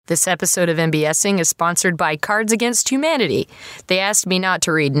This episode of MBSing is sponsored by Cards Against Humanity. They asked me not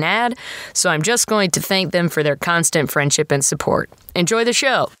to read an ad, so I'm just going to thank them for their constant friendship and support. Enjoy the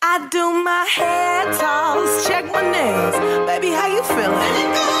show. I do my hair toss, check my nails. Baby, how you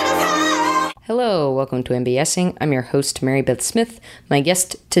feeling? Hello, welcome to MBSing. I'm your host, Mary Beth Smith. My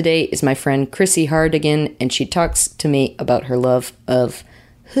guest today is my friend Chrissi Hartigan, and she talks to me about her love of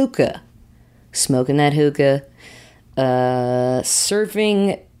hookah. Smoking that hookah,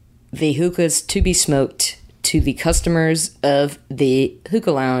 serving the hookahs to be smoked to the customers of the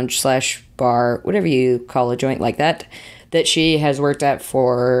hookah lounge slash bar, whatever you call a joint like that she has worked at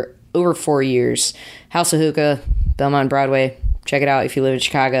for over 4 years. House of Hookah, Belmont Broadway. Check it out if you live in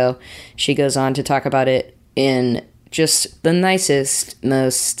Chicago. She goes on to talk about it in just the nicest,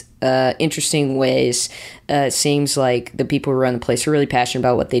 most interesting ways. It seems like the people who run the place are really passionate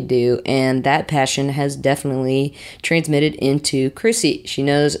about what they do, and that passion has definitely transmitted into Chrissi. She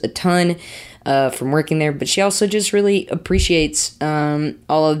knows a ton from working there, but she also just really appreciates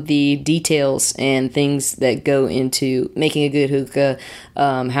all of the details and things that go into making a good hookah,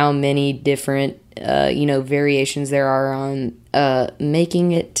 how many different variations there are on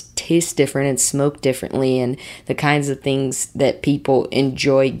making it taste different and smoke differently, and the kinds of things that people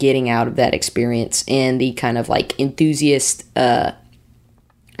enjoy getting out of that experience, and the kind of like enthusiast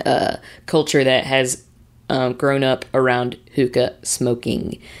culture that has grown up around hookah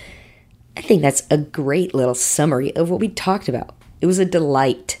smoking. I think that's a great little summary of what we talked about. It was a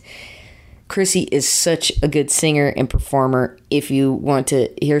delight. Chrissi is such a good singer and performer. If you want to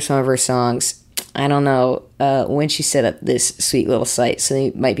hear some of her songs, I don't know when she set up this sweet little site, so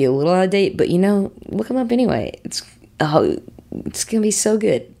they might be a little out of date, but look them up anyway. It's gonna be so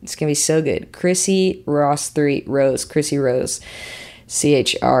good. It's gonna be so good. Chrissi Ross 3 Rose. Chrissi Rose.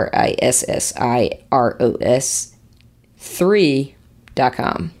 ChrissisRos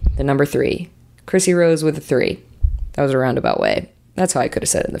 3.com. The number 3. Chrissi Rose with a 3. That was a roundabout way. That's how I could have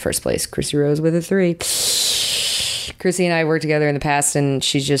said it in the first place. Chrissi Rose with a 3. Chrissi and I worked together in the past, and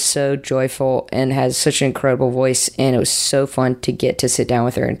she's just so joyful and has such an incredible voice, and it was so fun to get to sit down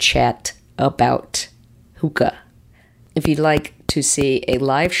with her and chat about hookah. If you'd like to see a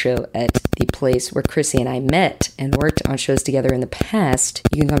live show at the place where Chrissi and I met and worked on shows together in the past,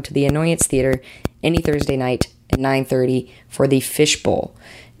 you can come to the Annoyance Theater any Thursday night at 9:30 for the Fishbowl.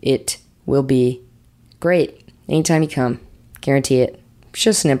 It will be great. Anytime you come, guarantee it. It's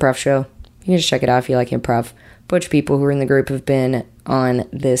just an improv show. You can just check it out if you like improv. A bunch of people who are in the group have been on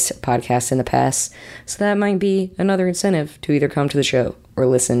this podcast in the past, so that might be another incentive to either come to the show or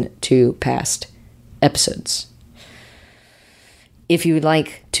listen to past episodes. If you would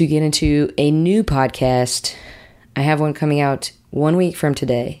like to get into a new podcast, I have one coming out 1 week from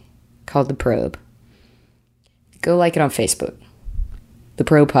today called The Probe. Go like it on Facebook. The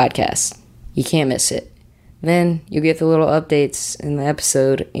Probe Podcast. You can't miss it. Then you'll get the little updates in the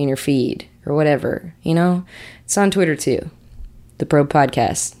episode in your feed or whatever. It's on Twitter too. The Probe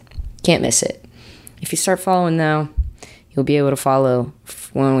Podcast. Can't miss it. If you start following now, you'll be able to follow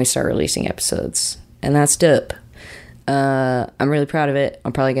when we start releasing episodes. And that's dope. I'm really proud of it.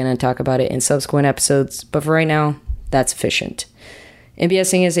 I'm probably going to talk about it in subsequent episodes, but for right now, that's sufficient.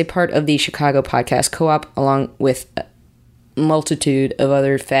 MBSing is a part of the Chicago Podcast Co-op, along with a multitude of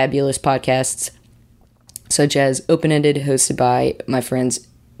other fabulous podcasts, such as Open Ended, hosted by my friends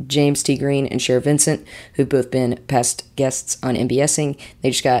James T. Green and Cher Vincent, who've both been past guests on MBSing.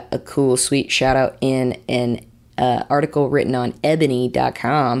 They just got a cool, sweet shout out in an article written on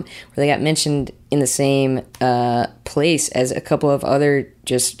ebony.com, where they got mentioned in the same place as a couple of other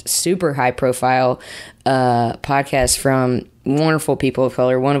just super high profile podcasts from wonderful people of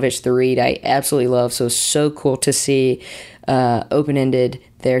color, one of which The Read I absolutely love. So cool to see Open Ended,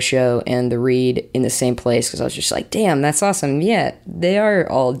 their show, and The Read in the same place, because I was just like, damn, that's awesome. Yeah, they are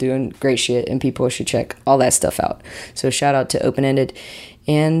all doing great shit, and people should check all that stuff out. So shout out to Open Ended,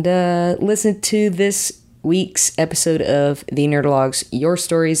 and listen to this week's episode of the Nerdologues, Your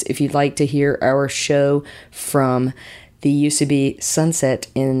Stories, if you'd like to hear our show from the used to be Sunset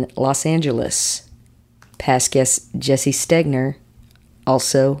in Los Angeles. Past guest Jesse Stegner,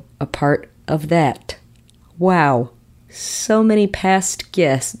 also a part of that. Wow, so many past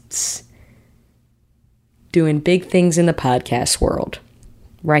guests doing big things in the podcast world.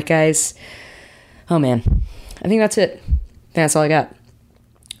 Right, guys? Oh, man. I think that's it. That's all I got.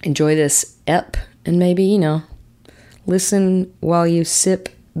 Enjoy this ep, and maybe, listen while you sip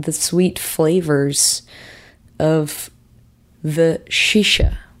the sweet flavors of the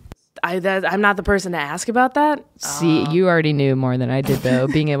shisha. I'm not the person to ask about that. See, you already knew more than I did, though.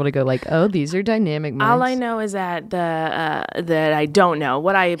 Being able to go like, oh, these are dynamic mics. All I know is that that I don't know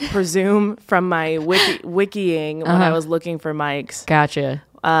what I presume from my wikiing when I was looking for mics. Gotcha.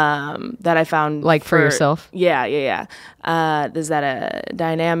 That I found like for yourself. Yeah. Is that a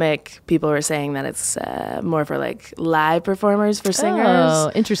dynamic? People were saying that it's more for like live performers for singers.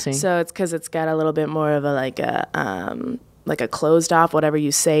 Oh, interesting. So it's because it's got a little bit more of a like a closed off, whatever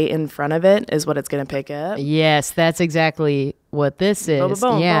you say in front of it is what it's going to pick up. Yes, that's exactly what this is.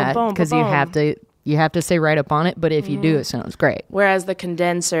 Yeah, because you have to stay right up on it, but if you do, it sounds great. Whereas the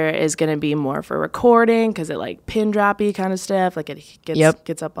condenser is going to be more for recording because it like pin droppy kind of stuff. Like it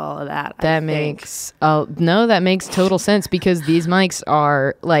gets up all of that. That makes total sense because these mics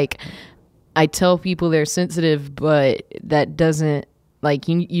are like, I tell people they're sensitive, but that doesn't, like,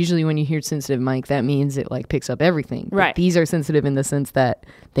 usually when you hear sensitive mic, that means it like picks up everything. Right. But these are sensitive in the sense that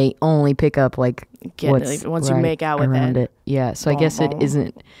they only pick up like what's once you make out with it. Yeah. So I guess it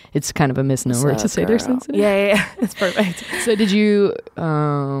isn't. It's kind of a misnomer to say they're sensitive. Yeah. It's perfect. So did you?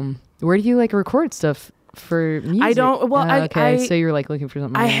 Where do you like record stuff for music? I don't. Well, okay. So you're like looking for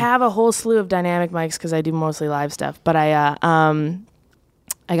something. I have a whole slew of dynamic mics because I do mostly live stuff, but I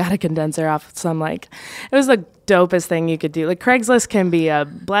got a condenser off some like, it was the dopest thing you could do. Like Craigslist can be a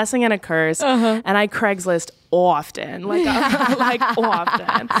blessing and a curse, and I Craigslist often, like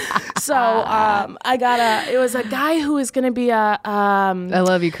often. So I got it was a guy who was going to be I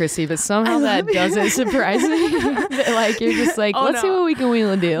love you, Chrissy, but somehow that doesn't surprise me. Like you're just like, let's see what we can wheel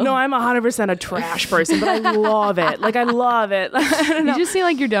and deal. No, I'm 100% a trash person, but I love it. Like I love it. You just seem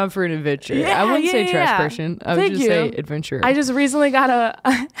like you're down for an adventure. I wouldn't say trash person. I would just say adventurer. I just recently got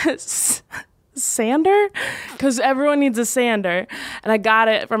a sander because everyone needs a sander, and I got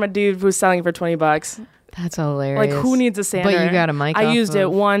it from a dude who's selling it for $20. That's hilarious. Like, who needs a sander? But you got a mic. I used it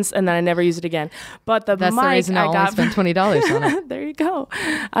once, and then I never used it again. But that's the reason I got spent $20 on it. There you go.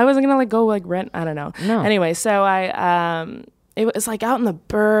 I wasn't gonna like go like rent. I don't know. No. Anyway, so I it was like out in the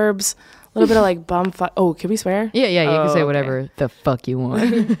burbs. A little bit of like bumfuck. Oh, can we swear? Yeah, you can say whatever the fuck you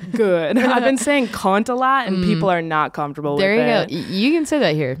want. Good. I've been saying cunt a lot, and people are not comfortable with it. There you go. You can say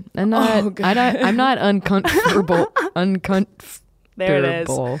that here. I'm not uncomfortable. There it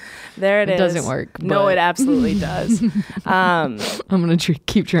is. There it is. It doesn't work. No, it absolutely does. I'm gonna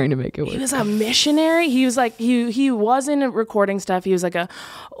keep trying to make it work. He was a missionary. He was like he wasn't recording stuff. He was like a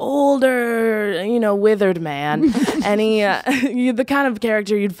older, withered man, and he the kind of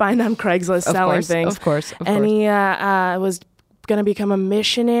character you'd find on Craigslist selling things. Of course. And he was gonna become a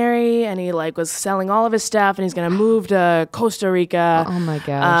missionary, and he like was selling all of his stuff, and he's gonna move to Costa Rica. Oh my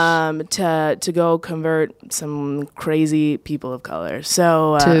gosh! To go convert some crazy people of color.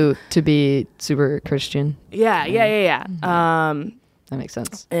 So to be super Christian. Yeah. That makes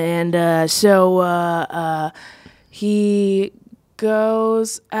sense. And so he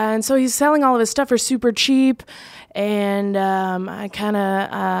goes, and so he's selling all of his stuff for super cheap. And I kind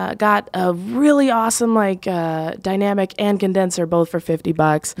of got a really awesome like dynamic and condenser both for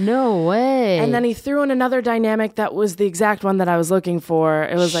 $50. No way. And then he threw in another dynamic that was the exact one that I was looking for.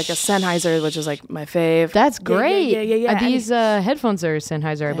 It was like a Sennheiser, which is like my fave. That's great. Yeah. These headphones are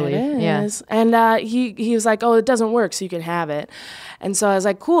Sennheiser, I believe. It is. And he was like, oh, it doesn't work, so you can have it. And so I was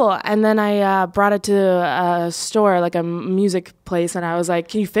like, cool. And then I brought it to a store, like a music place, and I was like,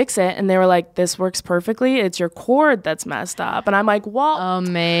 can you fix it? And they were like, this works perfectly. It's your cord that's messed up. And I'm like, well,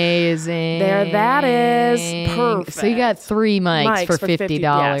 amazing. There that is. Perfect. So you got 3 mics for $50.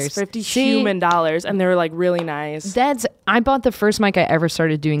 Yes, $50 human dollars, and they were like really nice. I bought the first mic I ever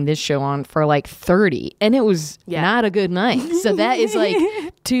started doing this show on for like $30, and it was not a good mic. So that is like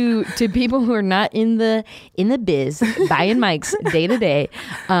to people who are not in the biz buying mics day to day.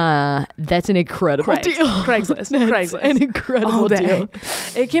 That's an incredible deal. Craigslist. An incredible deal.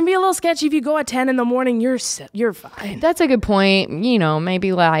 It can be a little sketchy if you go at 10 in the morning. You're fine. That's a good point.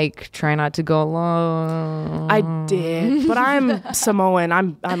 Maybe like try not to go alone. I did, but I'm Samoan.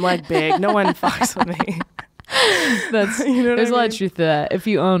 I'm like big. No one fucks with me. There's a lot of truth to that. If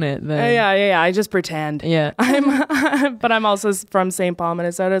you own it, then yeah. I just pretend. Yeah. But I'm also from St. Paul,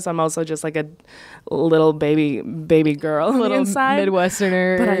 Minnesota, so I'm also just like a little baby girl, a little inside.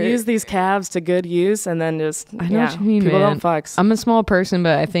 Midwesterner. But I use these calves to good use, and then just I know what you mean, people man. don't fucks. I'm a small person,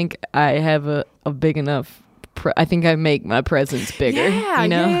 but I think I have a big enough. I think I make my presence bigger.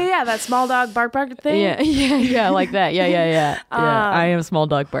 Yeah. That small dog bark thing. Yeah, like that. Yeah. I am small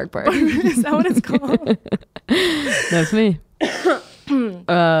dog bark. Is that what it's called? That's me.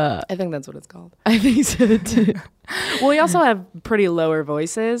 I think that's what it's called. I think so too. Well, we also have pretty lower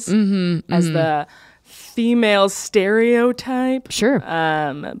voices as the female stereotype. Sure.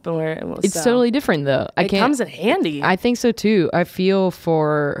 But It's totally different though. It comes in handy. I think so too. I feel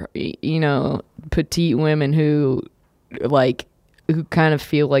for, petite women who kind of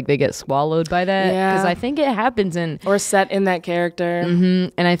feel like they get swallowed by that. Because I think it happens or set in that character. Mm-hmm.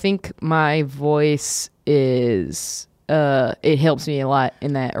 And I think my voice is it helps me a lot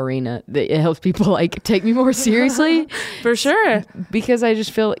in that arena. It helps people take me more seriously. For sure. Because I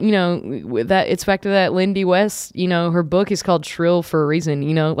just feel, that it's back to that Lindy West, her book is called Shrill for a reason.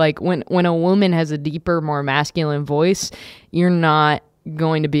 When a woman has a deeper, more masculine voice, you're not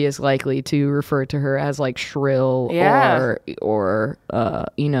going to be as likely to refer to her as shrill or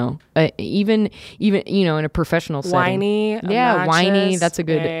even in a professional setting. Whiny, whiny.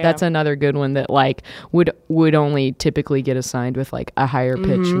 That's another good one that would only typically get assigned with a higher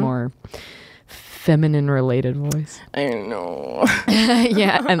pitch, more feminine related voice. I know.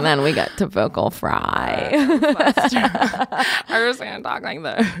 Yeah, and then we got to vocal fry. Are we gonna talk like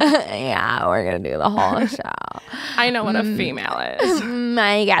that? Yeah, we're gonna do the whole show. I know what a female is.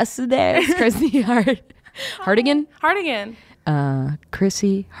 My guest today is Chrissi Hartigan. Hartigan.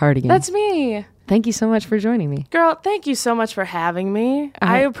 Chrissi Hartigan. That's me. Thank you so much for joining me. Girl, thank you so much for having me.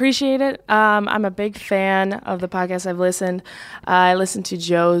 I appreciate it. I'm a big fan of the podcast. I've listened. I listened to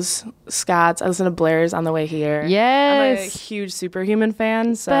Joe's, Scott's. I listened to Blair's on the way here. Yes. I'm a huge Superhuman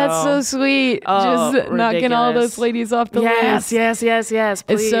fan. So. That's so sweet. Oh, just knocking all those ladies off the list. Yes. Please.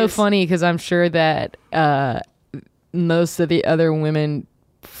 It's so funny because I'm sure that most of the other women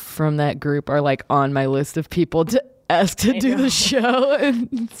from that group are on my list of people to ask to do the show.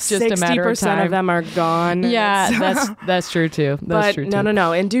 It's just a matter of time. 60% of them are gone. Yeah, that's true too.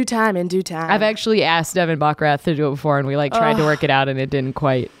 No. In due time. I've actually asked Devin Bachrath to do it before, and we tried to work it out, and it didn't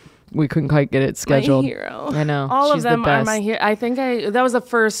quite. We couldn't quite get it scheduled. My hero. I know. All She's of them the best. are my hero. I think that was the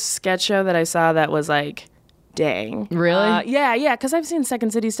first sketch show that I saw that was dang. Really? Yeah, because I've seen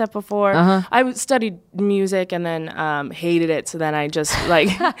Second City stuff before. I studied music and then hated it. So then I just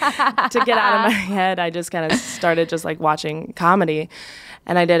to get out of my head, I just kind of started just watching comedy.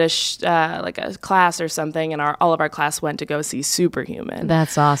 And I did a class or something, and all of our class went to go see Superhuman.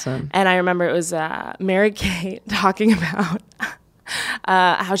 That's awesome. And I remember it was Mary Kate talking about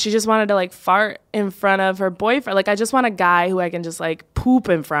how she just wanted to fart in front of her boyfriend. I just want a guy who I can just poop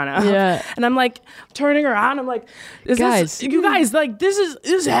in front of. Yeah. And I'm turning around. I'm you guys, this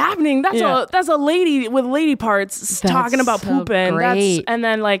is happening. That's a lady with lady parts talking about so pooping. Great. And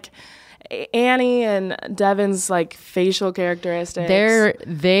then Annie and Devin's facial characteristics.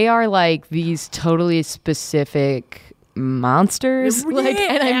 They are these totally specific monsters, and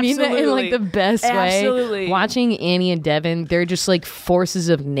I mean that in the best way. Watching Annie and Devin, they're just forces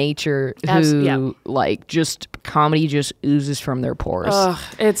of nature who just comedy just oozes from their pores. Ugh,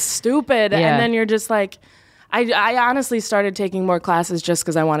 it's stupid. And then you're just I honestly started taking more classes just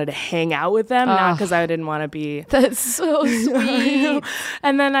because I wanted to hang out with them, not because I didn't want to be. That's so sweet.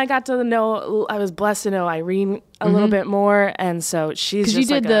 And then I was blessed to know Irene a little bit more, and so she's just because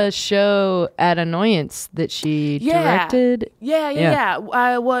you did the show at Annoyance that she directed.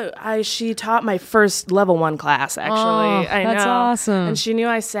 She taught my first level 1 class actually. That's awesome. And she knew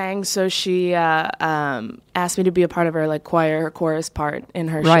I sang, so she asked me to be a part of her choir, her chorus part in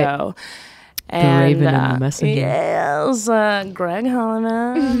her show. The Raven and the Messenger. Yes, Greg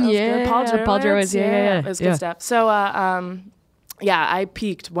Holliman. Paul Jarvis. It was good stuff. So, I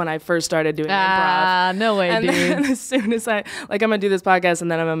peaked when I first started doing improv. No way, and dude. Then as soon as I'm gonna do this podcast,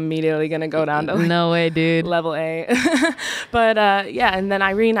 and then I'm immediately gonna go down to no way, dude, level A. But and then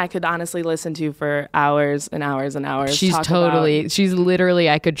Irene, I could honestly listen to for hours and hours and hours. She's literally.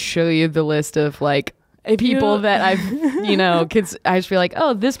 I could show you the list of people that I've, kids, I just feel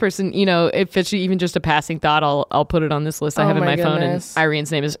oh, this person, if it's even just a passing thought, I'll put it on this list I have in my phone, and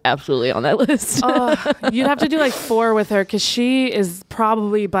Irene's name is absolutely on that list. You'd have to do 4 with her, because she is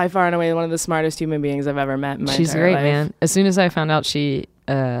probably by far and away one of the smartest human beings I've ever met in my She's entire great, life. man. As soon as I found out she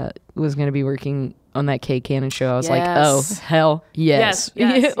was going to be working on that Kay Cannon show, I was oh, hell yes.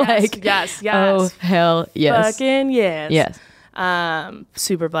 Yes. Oh, hell yes. Fucking yes. Yes.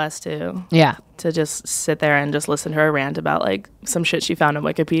 Super blessed too. Yeah. To just sit there and just listen to her rant about some shit she found on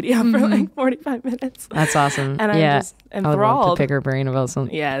Wikipedia for 45 minutes. That's awesome. And I'm just enthralled. I would love to pick her brain about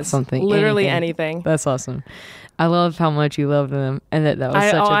something. Literally anything. That's awesome. I love how much you love them, and that was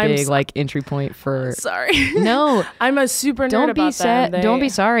such a big entry point for. Sorry. No, I'm a super nerd about them. Don't be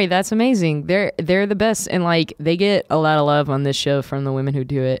sorry. That's amazing. They're the best, and they get a lot of love on this show from the women who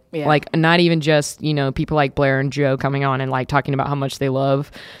do it. Yeah. Not even just people like Blair and Joe coming on and talking about how much they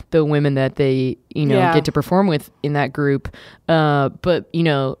love the women that they actually, get to perform with in that group. But,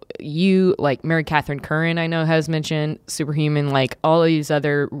 you, like Mary Catherine Curran, I know, has mentioned Superhuman, like all of these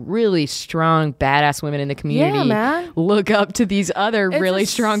other really strong, badass women in the community. Yeah, man. Look up to these other really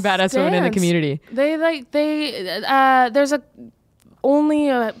strong, badass women in the community. There's only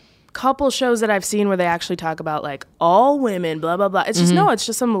a couple shows that I've seen where they actually talk about like all women, blah blah blah. It's just it's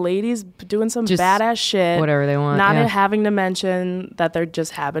just some ladies doing some just badass shit, whatever they want, not having to mention that they're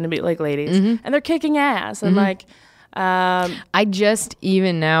just happen to be like ladies, and they're kicking ass. And like, I just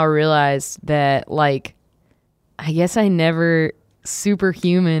even now realized that, like, I guess I never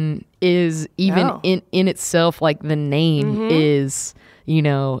Superhuman is even in itself, like the name is.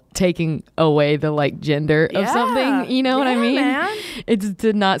 Taking away the like gender of something, what I mean? Man. It's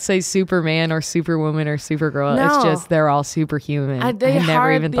to not say Superman or Superwoman or Supergirl. No. It's just they're all superhuman. I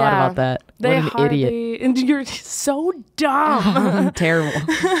never even thought about that. What an idiot. And you're so dumb. Terrible.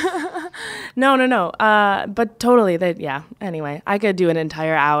 No. But totally. Anyway, I could do an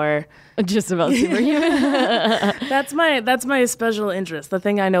entire hour just about Superhuman. That's my special interest, the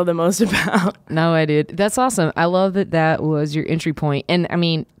thing I know the most about. No, I did. That's awesome. I love that was your entry point. And I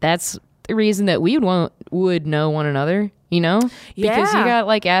mean, that's the reason that we would know one another, because you got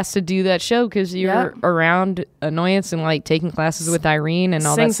like asked to do that show because you're around Annoyance and like taking classes with Irene and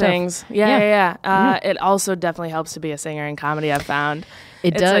all that stuff. Sings. Yeah. It also definitely helps to be a singer in comedy, I've found.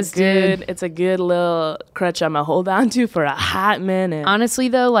 It's a good little crutch I'm gonna hold on to for a hot minute. Honestly,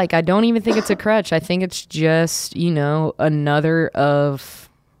 though, like I don't even think it's a crutch. I think it's just another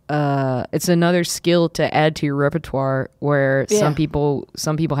skill to add to your repertoire. Where some people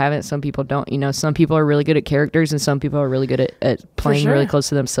have it, some people don't. Some people are really good at characters, and some people are really good at playing really close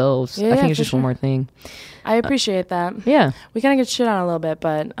to themselves. I think it's just one more thing. I appreciate that. Yeah, we kind of get shit on a little bit,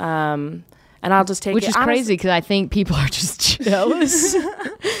 but and I'll just take Which is crazy because I think people are just jealous.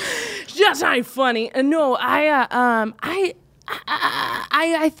 Just not funny. No, I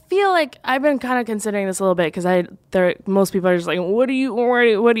feel like I've been kind of considering this a little bit because most people are just like, what do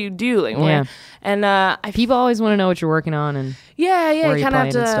you do? Like, and people always want to know what you're working on and you kind of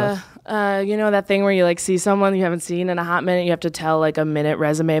have to. That thing where you like see someone you haven't seen in a hot minute, you have to tell like a minute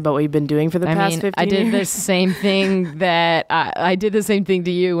resume about what you've been doing for the past 15 years. I did the same thing that I did the same thing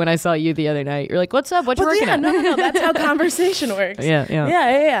to you when I saw you the other night. You're like, what's up? What you working on? No, that's how conversation works.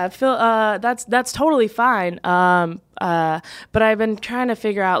 Yeah. Phil, that's totally fine. But I've been trying to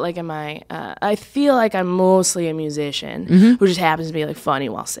figure out, like, I feel like I'm mostly a musician who just happens to be, like, funny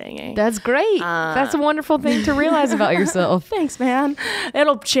while singing. That's great. That's a wonderful thing to realize about yourself. Thanks, man.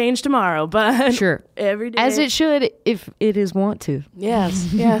 It'll change tomorrow, but sure. Every day. As it should, if it is want to.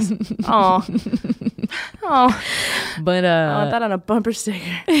 Yes. Aw. But, I want that on a bumper sticker.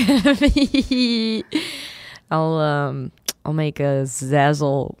 I'll make a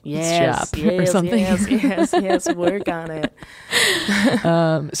Zazzle shop or something. Yes, work on it.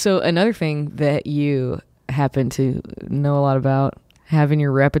 So another thing that you happen to know a lot about, have in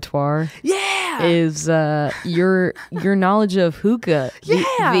your repertoire, is your knowledge of hookah,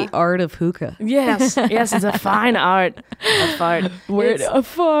 the art of hookah. Yes, it's a fine art. A fart. A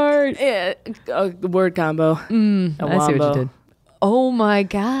fart. Yeah, a word combo. I see what you did. Oh my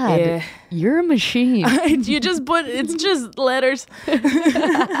God. Yeah. You're a machine. It's just letters.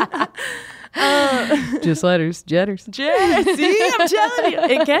 Just letters. Jetters. See, I'm telling you.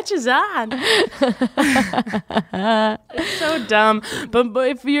 It catches on. It's so dumb. But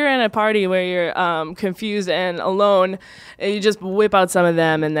if you're in a party where you're confused and alone, you just whip out some of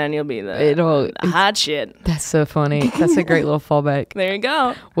them and then you'll be the hot shit. That's so funny. That's a great little fallback. There you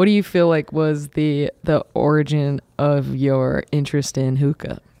go. What do you feel like was the origin of your interest in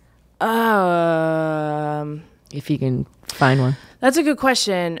hookah? If you can find one. That's a good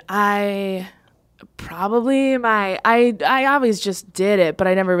question. I always just did it, but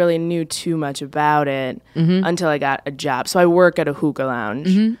I never really knew too much about it until I got a job. So I work at a hookah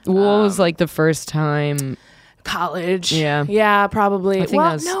lounge. What was like the first time? College. Yeah, probably. I was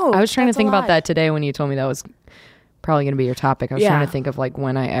trying to think about that today when you told me that was probably going to be your topic. I was trying to think of like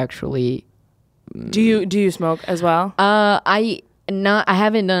when I actually. Do you smoke as well? I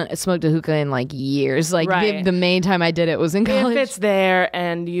haven't smoked a hookah in like years. Like the main time I did it was in college. If it's there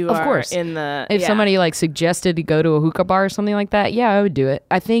and you of are course. in the... If somebody like suggested to go to a hookah bar or something like that, I would do it.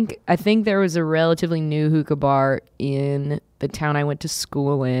 I think there was a relatively new hookah bar in the town I went to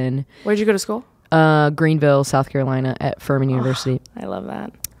school in. Where'd you go to school? Greenville, South Carolina at Furman University. I love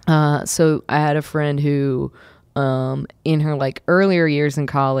that. So I had a friend who in her like earlier years in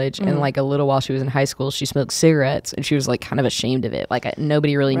college and like a little while she was in high school, she smoked cigarettes and she was like kind of ashamed of it. Like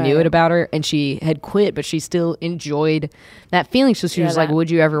nobody really knew it about her, and she had quit, but she still enjoyed that feeling. So she was like, would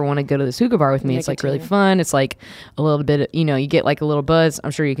you ever want to go to this hookah bar with me? It's like really fun. It's like a little bit of, you get like a little buzz.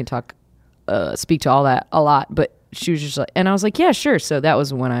 I'm sure you can speak to all that a lot, but she was just like, and I was like, yeah, sure. So that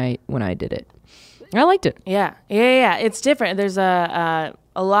was when I did it. I liked it. Yeah. It's different. There's a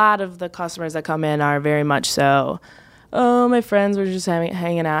lot of the customers that come in are very much so, oh, my friends were just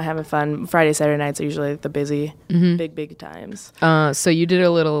hanging out, having fun. Friday, Saturday nights are usually the busy, big times. So you did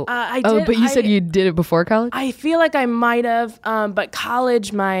a little. I did. But you said you did it before college? I feel like I might have, but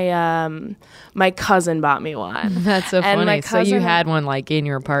college, my cousin bought me one. That's so funny. So you had one like in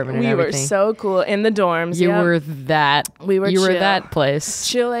your apartment and everything. We were so cool in the dorms. You were that. We were. You were that place.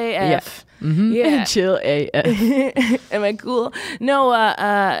 Chill AF. Yeah. Yeah. Chill AF. Am I cool? No,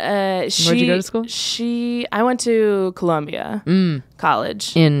 Where'd you go to school? I went to Columbia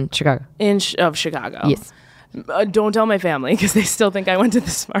College. In Chicago. Of Chicago. Yes. Don't tell my family because they still think I went to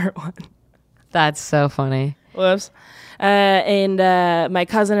the smart one. That's so funny. Whoops. And my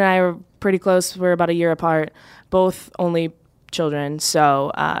cousin and I were pretty close. We're about a year apart. Both only children, so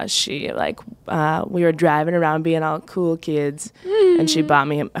we were driving around being all cool kids, and she bought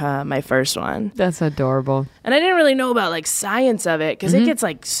me my first one. That's adorable. And I didn't really know about like science of it because it gets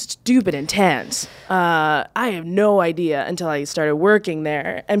like stupid intense. I have no idea until I started working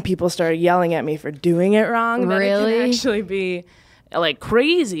there and people started yelling at me for doing it wrong. Really? That it can actually be like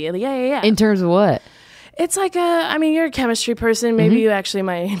crazy. Yeah. In terms of what? It's like you're a chemistry person. Maybe you actually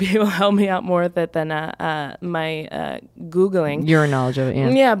might be able to help me out more with it than my Googling. Your knowledge of it, yeah.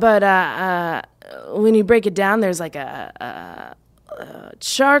 Yeah, but when you break it down, there's like a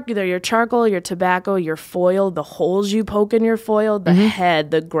either your charcoal, your tobacco, your foil, the holes you poke in your foil, the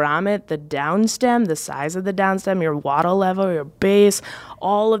head, the grommet, the downstem, the size of the downstem, your wattle level, your base,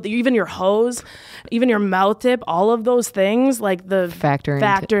 all of even your hose, even your mouth tip, all of those things, like the factor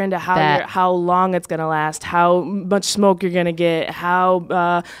into how long it's gonna last, how much smoke you're gonna get,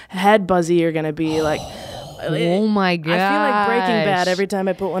 how head buzzy you're gonna be, like. Oh my god! I feel like Breaking Bad every time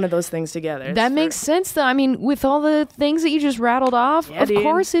I put one of those things together. That makes sense, though. I mean, with all the things that you just rattled off, of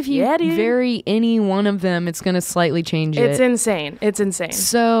course, if you vary any one of them, it's going to slightly change it. It's insane.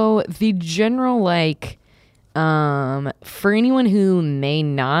 So the general, for anyone who may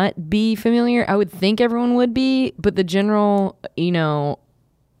not be familiar, I would think everyone would be, but the general,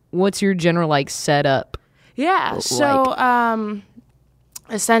 what's your general setup? Yeah. So,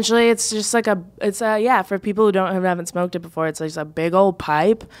 essentially, it's just like for people who haven't smoked it before, it's like a big old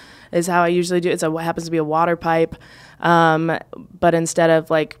pipe is how I usually do it. What happens to be a water pipe. But instead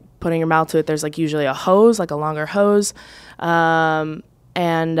of putting your mouth to it, there's usually a hose, a longer hose.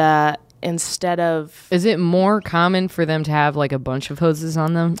 Instead of... Is it more common for them to have a bunch of hoses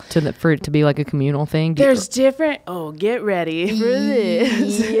on them for it to be a communal thing? There's different... Oh, get ready for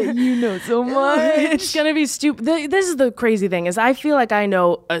this. You know so much. It's going to be stupid. This is the crazy thing is I feel like I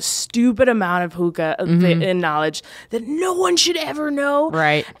know a stupid amount of hookah in knowledge that no one should ever know.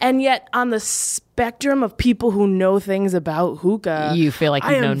 Right. And yet on the spectrum of people who know things about hookah, you feel like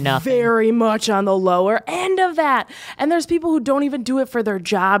you know nothing. I am very much on the lower end of that. And there's people who don't even do it for their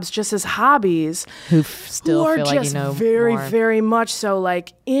jobs, just as hobbies, who still feel like you know very, more. very much so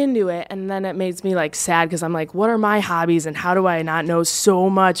into it. And then it makes me sad because I'm what are my hobbies and how do I not know so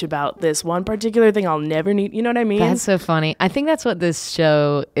much about this one particular thing I'll never need? You know what I mean? That's so funny. I think that's what this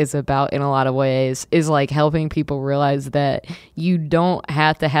show is about in a lot of ways, is helping people realize that you don't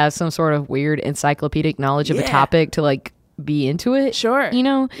have to have some sort of weird encyclopedic knowledge of a topic to be into it. Sure.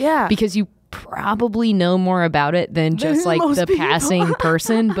 Yeah. Because you probably know more about it than just the people. passing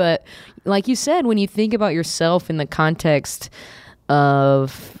person. But like you said, when you think about yourself in the context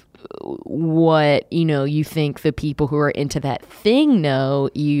of what you think the people who are into that thing know,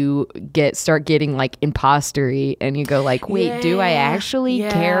 you start getting impostery, and you go wait, do I actually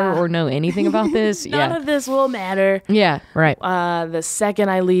care or know anything about this? None of this will matter. Yeah, right. The second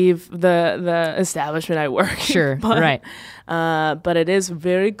I leave the establishment I work. Sure, right. But it is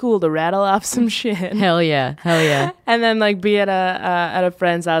very cool to rattle off some shit. Hell yeah. And then be at a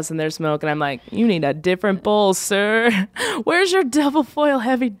friend's house and they're smoking. I'm you need a different bowl, sir. Where's your double foil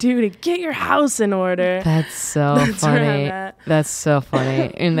heavy duty? Get your house in order. That's so funny. That's so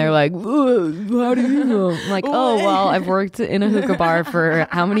funny. And they're how do you know? I'm oh well, I've worked in a hookah bar for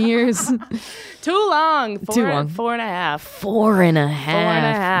how many years? Too long. Too long. 4.5.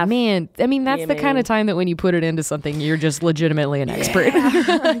 4.5. Man, I mean, that's Yeah, the kind man. of time that when you put it into something, you're just legitimately an expert.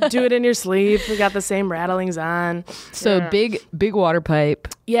 Do it in your sleep. We got the same rattlings on. So big water pipe.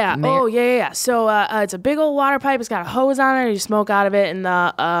 Yeah. Mar- Yeah. So it's a big old water pipe. It's got a hose on it. You smoke out of it, and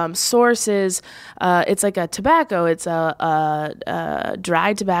the source is it's like a tobacco. It's a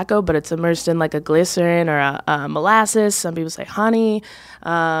dried tobacco, but it's immersed in like a glycerin or a molasses. Some people say honey,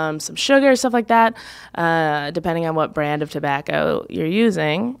 some sugar, stuff like that, depending on what brand of tobacco you're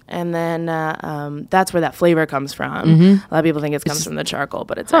using. And then that's where that flavor comes from. A lot of people think it comes from the charcoal,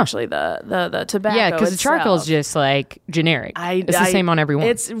 but it's actually the tobacco. Yeah, because the charcoal is itself. just like generic. It's the same on everyone.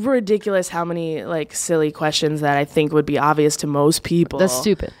 It's ridiculous how many like silly questions that I think would be obvious to most people. That's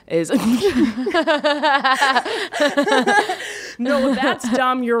stupid. Is no, that's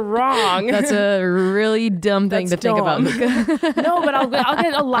dumb. You're wrong. That's a really dumb thing That's to think about. No, but I'll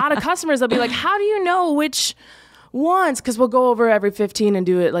get a lot of customers. They'll be like, "How do you know which ones?" Because we'll go over every 15 and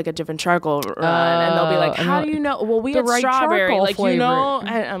do it like a different charcoal run, and they'll be like, and "How the- do you know?" Well, we the had right strawberry, charcoal like flavor. you know.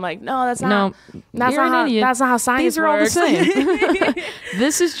 And I'm like, "No, that's No, not. That's you're not an how. idiot. That's not how science These are all the works." same.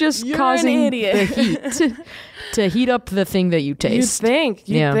 This is just You're an causing idiot. the heat to heat up the thing that you You'd taste. think,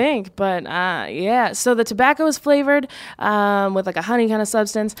 but yeah. So the tobacco is flavored with like a honey kind of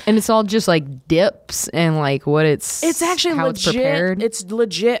substance. And it's all just like dips and like what it's It's actually how legit. it's prepared. It's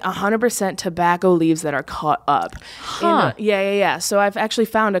legit 100% tobacco leaves that are cut up. Huh. Yeah. So I've actually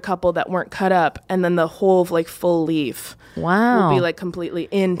found a couple that weren't cut up, and then the whole like full leaf Wow. will be like completely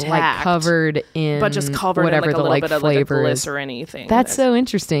intact, like covered in but just covered whatever in like a the little like bit of like a flavor is. glycerin-y thing. That's so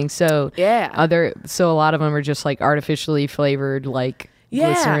interesting. So Yeah. so a lot of them are just like artificially flavored like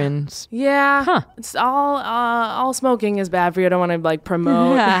glycerins. Yeah. Huh. It's all smoking is bad for you. I don't want to like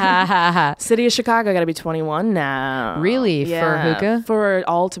promote. City of Chicago got to be 21 now. Really? For hookah? For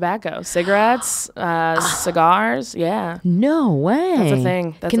all tobacco, cigarettes, cigars. Yeah, No way. that's a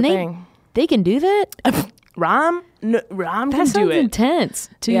thing. That's Can a they? thing. They can do that. Rom, Rom That can do sounds it. intense.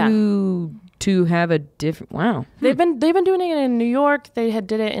 To have a different. Wow. They've been doing it in New York. They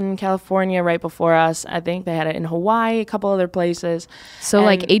did it in California right before us. I think they had it in Hawaii, a couple other places. So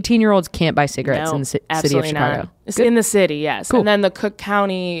like And- 18-year-olds can't buy cigarettes No, in the city of absolutely Chicago. not. It's in the city, yes. Cool. And then the Cook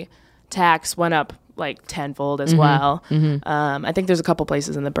County tax went up like tenfold Mm-hmm. as well. I think there's a couple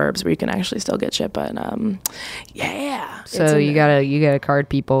places in the burbs where you can actually still get shit, but yeah. So It's you gotta card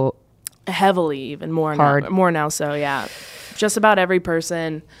people. heavily even more Hard. now. So yeah, just about every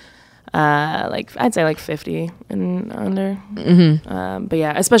person. Like I'd say like 50 and under. But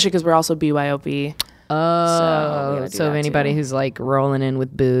yeah, especially because we're also BYOB. we Oh, gotta do so that anybody too. who's like rolling in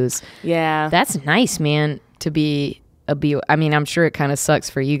with booze. Yeah. That's nice, man, to be a B. I mean, I'm sure it kind of sucks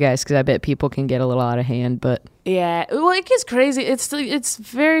for you guys because I bet people can get a little out of hand, but Yeah, well, it gets crazy. It's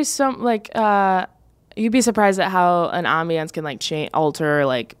very you'd be surprised at how an ambiance can like alter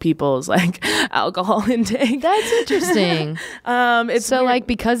like people's like alcohol intake. that's interesting. It's So weird. like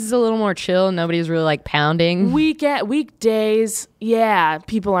because it's a little more chill, nobody's really like pounding. weekdays, yeah,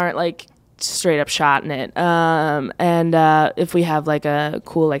 people aren't like straight up shotting it. And if we have like a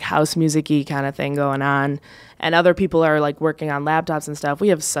cool like house music-y kind of thing going on, and other people are like working on laptops and stuff, we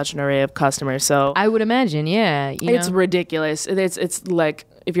have such an array of customers. So I would imagine, yeah. it's ridiculous. It's like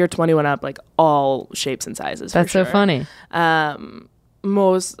if you're 21 up, like all shapes and sizes. That's for so sure. funny.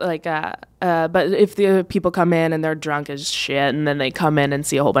 Most like but if the people come in and they're drunk as shit, and then they come in and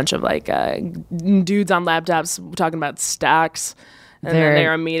see a whole bunch of like dudes on laptops talking about stocks, and then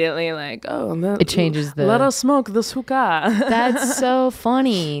they're immediately like, oh, It changes the. let us smoke this hookah. That's so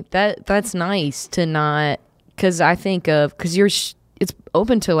funny. That's nice to not, because I think of because it's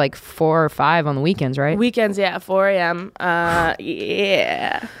open till like 4 or 5 on the weekends, right? Weekends, yeah, 4 a.m.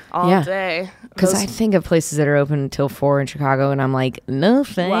 Yeah, all Yeah. day. Because Those- I think of places that are open until 4 in Chicago, and I'm like, no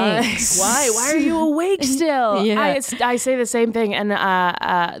Why? thanks. Why are you awake still? Yeah. I say the same thing, and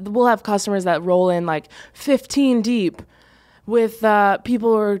we'll have customers that roll in like 15 deep with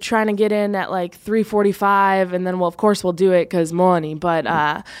people who are trying to get in at like 3:45, and then well, of course we'll do it because money. But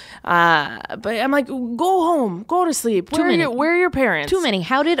I'm like, go home, go to sleep. Where are your parents? Too many.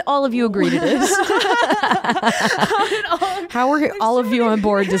 How did all of you agree to this? How were all of you on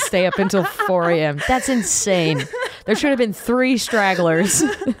board to stay up until 4 a.m.? That's insane. There should have been 3 stragglers.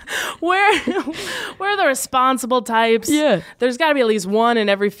 Where are the responsible types? Yeah. There's got to be at least one in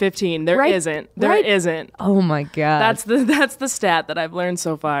every 15. There Right. isn't. There Right. isn't. Oh my God. That's the stat that I've learned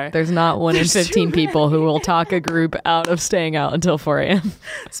so far. There's not 1 in There's too 15 people who will talk a group out of staying out until 4 a.m.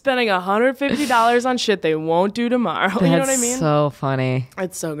 Spending $150 on shit they won't do tomorrow. You know what I mean? So funny.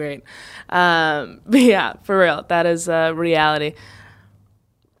 It's so great. But yeah, for real, that is reality.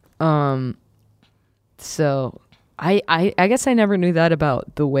 So I guess I never knew that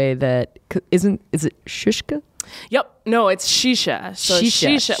about the way that is it shishka? Yep. No, it's shisha. So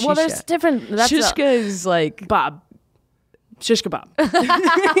Shisha. Well, there's different. That's Shishka is like Bob. Shish kebab.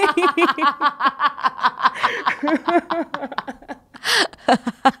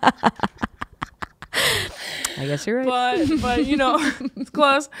 I guess you're right. But it's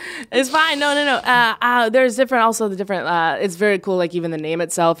close. It's fine. No. There's different. Also, the different. It's very cool. Like even the name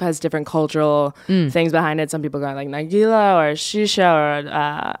itself has different cultural things behind it. Some people go like nargila or shisha,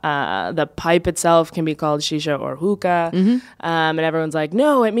 or the pipe itself can be called shisha or hookah. And everyone's like,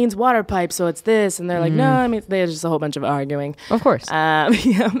 no, it means water pipe, so it's this. And they're like, no, I mean, there's just a whole bunch of arguing. Of course,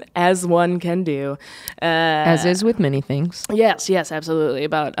 as one can do. As is with many things. Yes, absolutely.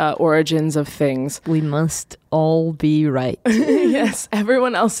 About origins of things. We must all be right. Yes,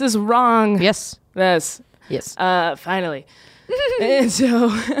 everyone else is wrong. Yes. Yes. Finally. And so,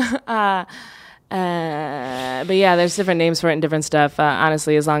 but yeah, there's different names for it and different stuff.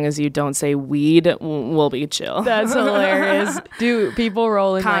 Honestly, as long as you don't say weed, we'll be chill. That's hilarious. Do people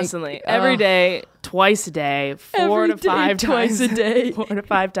roll in constantly, every day, twice a day, 4 to 5 twice times a day, 4 to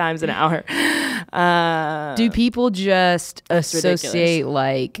 5 times an hour. Do people just associate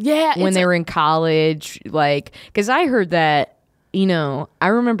ridiculous. when they were in college, because I heard that, I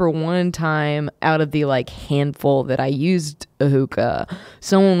remember one time out of the handful that I used a hookah,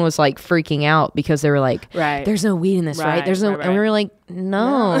 someone was freaking out because they were like, right, there's no weed in this, right? There's no, right. and we were like,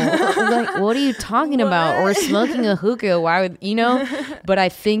 no. What are you talking about? We're smoking a hookah. Why would, But I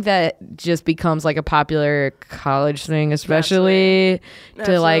think that just becomes a popular college thing, especially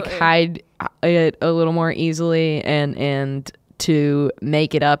to hide it a little more easily and to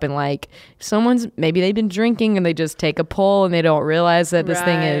make it up, and maybe they've been drinking and they just take a pull and they don't realize that this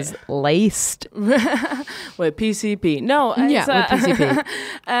thing is laced with PCP. No, with PCP.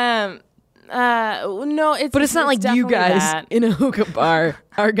 No, it's not like you guys in a hookah bar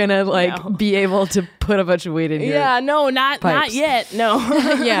are gonna be able to put a bunch of weed in your not yet. No.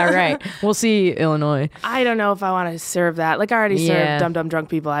 Yeah, right. We'll see, Illinois. I don't know if I want to serve that. I already serve dumb drunk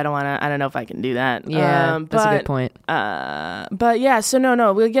people. I don't know if I can do that. Yeah, that's a good point. But yeah, so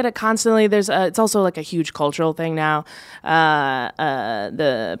no, we'll get it constantly. There's it's also a huge cultural thing now.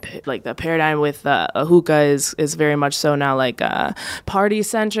 The paradigm with a hookah is very much so now party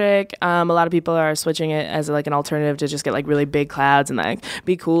centric. A lot of people are switching it as an alternative to just get really big clouds and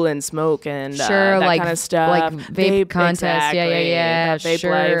be cool and smoke and that kind of stuff. Vape contest. Exactly. Yeah. Vape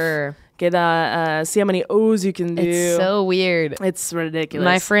Sure. life. Get see how many O's you can do. It's so weird. It's ridiculous.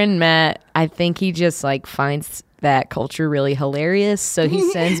 My friend Matt, I think he just finds that culture really hilarious, so he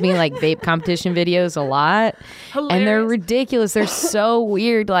sends me vape competition videos a lot. Hilarious. And they're ridiculous. They're so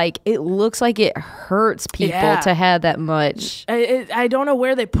weird. It looks like it hurts people to have that much. I don't know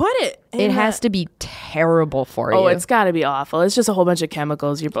where they put it. It has to be terrible for you. Oh, it's got to be awful. It's just a whole bunch of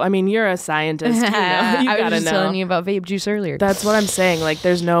chemicals. You're a scientist. You I was just know. telling you about vape juice earlier. That's what I'm saying.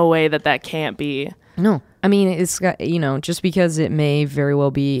 There's no way that can't be. No. I mean, it's got, just because it may very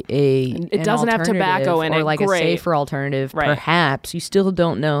well be it doesn't have tobacco in or it, a safer alternative, right. Perhaps you still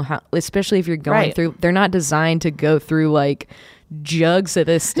don't know how, especially if you're going through, they're not designed to go through jugs of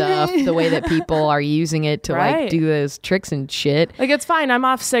this stuff the way that people are using it to do those tricks and shit. It's fine. I'm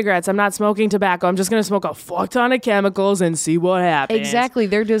off cigarettes. I'm not smoking tobacco. I'm just gonna smoke a fuck ton of chemicals and see what happens. Exactly.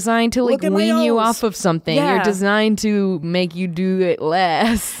 They're designed to wean you off of something. Yeah. You're designed to make you do it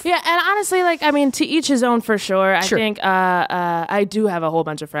less. Yeah, and honestly, to each his own for sure. I think I do have a whole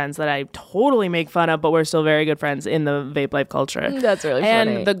bunch of friends that I totally make fun of, but we're still very good friends in the vape life culture. That's really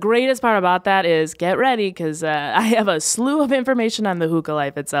funny. And the greatest part about that is get ready, because I have a slew of information on the hookah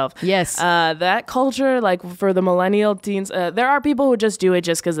life itself. Yes. That culture, for the millennial teens, there are people who just do it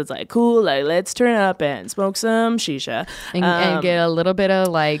just because it's cool, let's turn up and smoke some shisha. And get a little bit of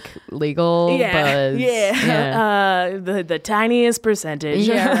legal buzz. Yeah. The tiniest percentage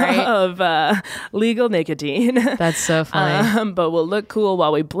of legal nicotine. That's so funny. But we'll look cool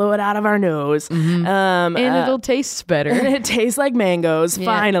while we blow it out of our nose. Mm-hmm. And it'll taste better. And it tastes like mangoes,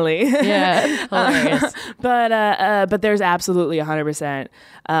 finally. Yeah. Hilarious. But there's absolutely 100%.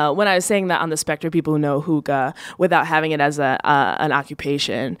 When I was saying that on the spectrum, people who know hookah without having it as an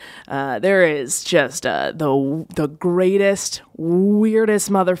occupation, there is just the greatest, weirdest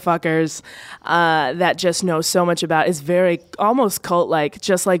motherfuckers that just know so much about. It's very almost cult-like,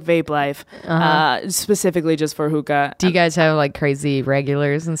 just like vape life, specifically just for hookah. Do you guys have crazy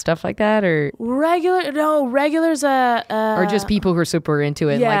regulars and stuff like that, or regulars? Or just people who are super into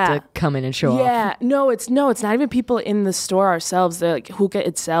it and like to come in and show off? Yeah, no, it's not even people in the store ourselves. The hookah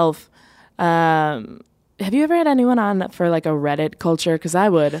itself Have you ever had anyone on for like a Reddit culture? Because I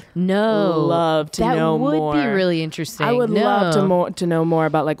would love to know more. That would be really interesting. I would love to know more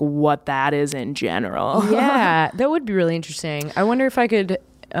about like what that is in general. Yeah, that would be really interesting. I wonder if I could.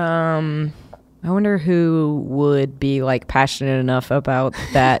 I wonder who would be like passionate enough about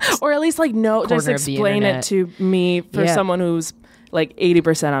that, or at least like just explain it to me for someone who's like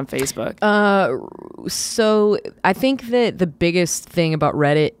 80% on Facebook. So I think that the biggest thing about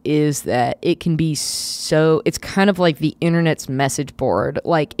Reddit is that it can be it's kind of like the internet's message board.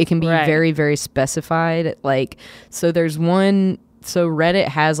 Like it can be very, very specified. Like, so there's so Reddit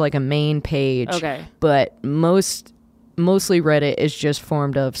has like a main page, but mostly Reddit is just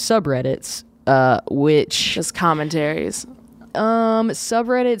formed of subreddits, which just commentaries.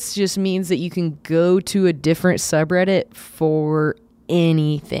 Subreddits just means that you can go to a different subreddit for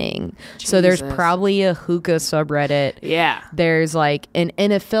anything. Jesus. So there's probably a Hookah subreddit. Yeah. There's like an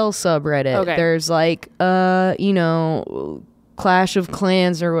NFL subreddit. Okay. There's like Clash of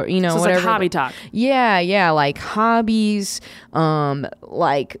Clans or so it's whatever. Like hobby talk. Yeah, like hobbies.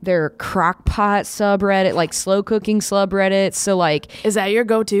 Like there are crockpot subreddit, like slow cooking subreddits. So like, is that your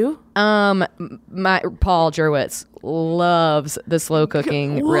go-to? My Paul Jerwitz loves the slow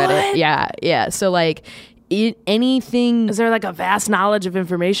cooking Reddit. Yeah. So like, anything. Is there like a vast knowledge of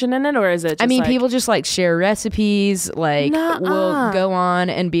information in it, or is it just people just like share recipes, like will go on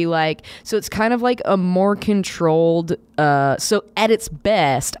and be like, so it's kind of like a more controlled, so at its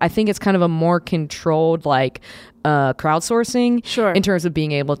best I think it's kind of a more controlled like crowdsourcing, in terms of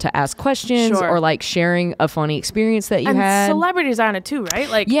being able to ask questions or like sharing a funny experience that you had. Celebrities are on it too, right?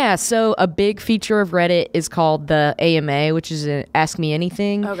 Like, yeah. So a big feature of Reddit is called the AMA, which is an Ask Me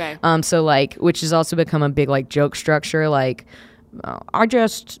Anything. Okay. So like, which has also become a big like joke structure. Like, I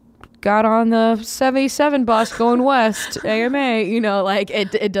just got on the 77 bus going west, AMA, like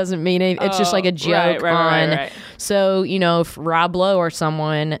it doesn't mean anything. It's just like a joke right. So, if Rob Lowe or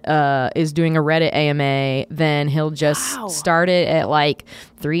someone is doing a Reddit AMA, then he'll just start it at like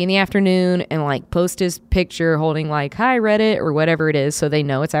 3 p.m. and like post his picture holding like, hi Reddit or whatever it is. So they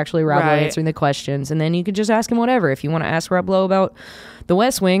know it's actually Rob Lowe answering the questions. And then you can just ask him whatever. If you want to ask Rob Lowe about the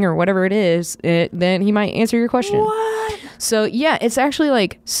West Wing or whatever it is, then he might answer your question. What? So yeah, it's actually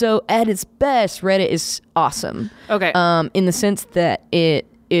like, so at its best, Reddit is awesome. Okay. In the sense that it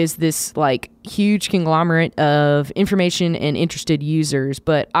is this like huge conglomerate of information and interested users,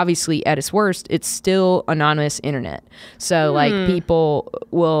 but obviously at its worst, it's still anonymous internet. So like people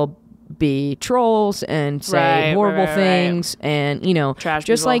will be trolls and say horrible things and trash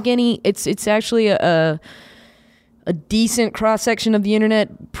just people. Like it's actually a decent cross-section of the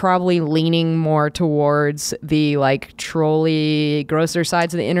internet, probably leaning more towards the like trolly, grosser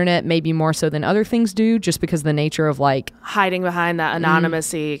sides of the internet, maybe more so than other things do, just because the nature of like hiding behind that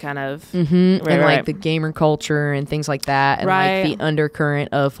anonymity kind of like the gamer culture and things like that, and like the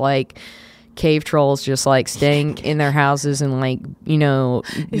undercurrent of like cave trolls just like staying in their houses and like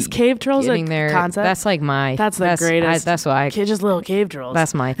is cave trolls a concept? That's like that's the greatest. That's why just little cave trolls.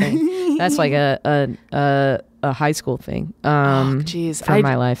 That's my thing. That's like a high school thing. Jeez, for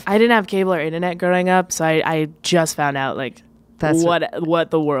my life. I didn't have cable or internet growing up, so I just found out like that's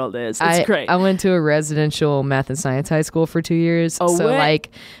what the world is. It's great. I went to a residential math and science high school for 2 years.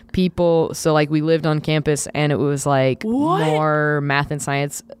 Like we lived on campus and it was like more math and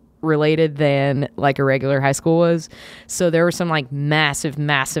science related than like a regular high school was. So there were some like massive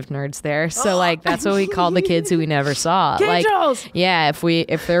nerds there. So like that's what we called the kids who we never saw. Cave trolls! Yeah,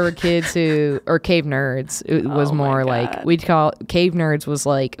 if there were kids or cave nerds, it was more like we'd call cave nerds was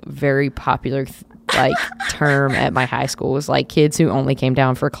like very popular like term at my high school. Was like kids who only came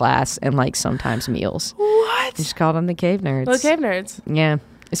down for class and like sometimes meals. What? We just called them the cave nerds. The cave nerds. Yeah.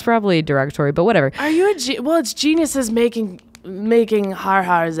 It's probably derogatory, but whatever. Are you it's geniuses making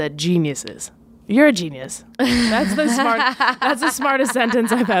har-hars at geniuses. You're a genius. That's the smartest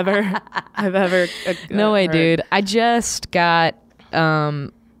sentence I've ever no way, heard. dude. I just got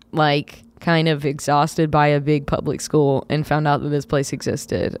like kind of exhausted by a big public school and found out that this place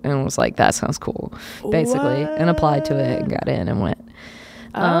existed and was like, that sounds cool, basically. And applied to it and got in and went.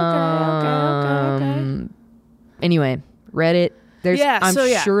 Okay. Anyway, Reddit. I'm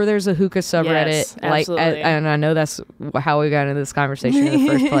sure there's a Hookah subreddit, and I know that's how we got into this conversation in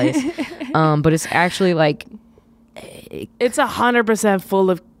the first place. But it's actually like it's 100%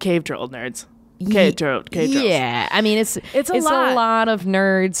 full of cave troll nerds. Cave trolls. Yeah, I mean it's a lot of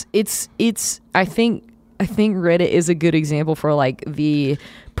nerds. It's I think Reddit is a good example for like the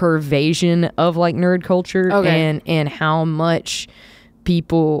pervasion of like nerd culture and how much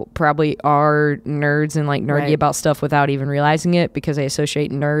people probably are nerds and like nerdy Right. about stuff without even realizing it, because they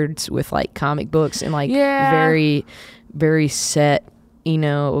associate nerds with like comic books and like very, very set,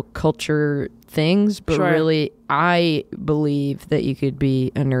 culture things. But Sure. really, I believe that you could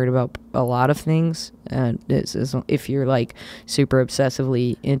be a nerd about a lot of things, if you're like super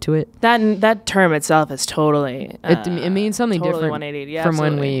obsessively into it. That term itself is totally It means something totally different 180. Yeah, from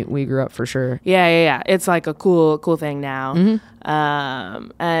absolutely. when we grew up, for sure. Yeah. It's like a cool thing now.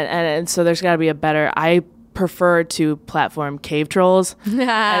 Mm-hmm. And so there's got to be a better. I prefer to platform cave trolls as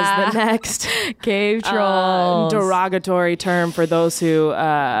the next Cave trolls. derogatory term for those who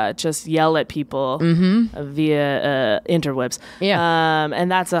just yell at people via interwebs. Yeah. And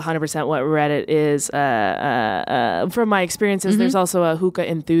that's 100% what Reddit is. From my experiences, there's also a hookah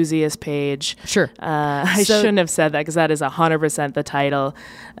enthusiast page. Sure. I shouldn't have said that, because that is 100% the title.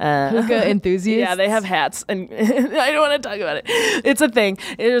 Hookah enthusiasts? Yeah, they have hats, and I don't want to talk about it. It's a thing.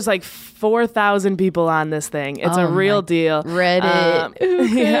 There's like 4,000 people on this thing. It's a real deal. Reddit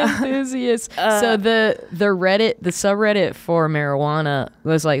hookah enthusiasts. So the subreddit for marijuana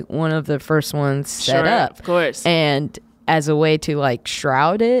was like one of the first ones set up. Of course. And as a way to like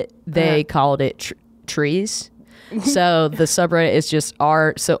shroud it, they called it trees. So the subreddit is just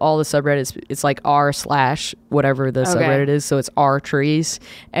R. So all the subreddits, it's like r/ whatever the subreddit is. So it's r trees.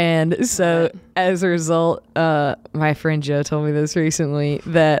 And so as a result, my friend Joe told me this recently,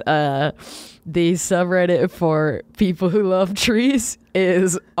 that the subreddit for people who love trees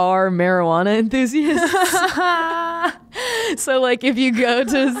is r marijuana enthusiasts. So like if you go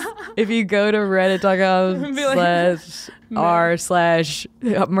to reddit.com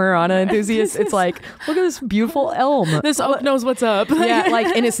 /r/marijuana enthusiasts, it's like, look at this beautiful elm. This oak knows what's up. Yeah, like,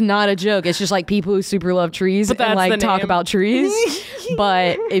 and it's not a joke. It's just like people who super love trees But and that's like the talk name. about trees.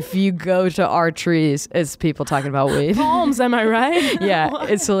 But if you go to our trees, it's people talking about weed. Palms, am I right? Yeah,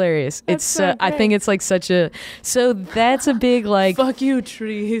 it's hilarious. It's so I think it's like such a, so that's a big like, Fuck you,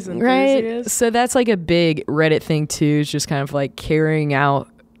 trees right? enthusiasts. So that's like a big Reddit thing too, is just kind of like carrying out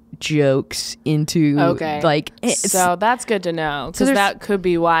jokes into like So that's good to know, because there's- that could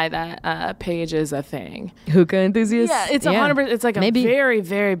be why that page is a thing. hookah enthusiasts. Yeah, it's 100%. It's like a Maybe. very,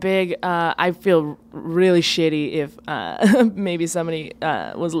 very big. I feel really shitty if maybe somebody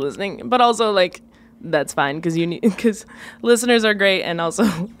was listening, but also like that's fine, because listeners are great, and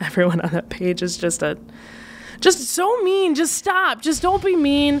also everyone on that page is just so mean. Just stop. Just don't be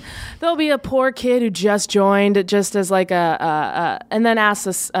mean. There'll be a poor kid who just joined, just as like and then asks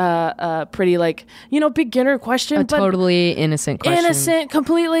us a pretty like beginner question, A but totally innocent question. innocent,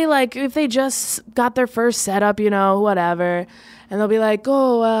 completely, like if they just got their first setup, whatever. And they'll be like,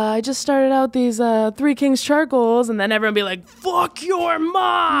 I just started out these Three Kings charcoals. And then everyone be like, fuck your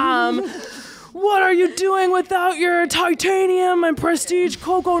mom. What are you doing without your titanium and prestige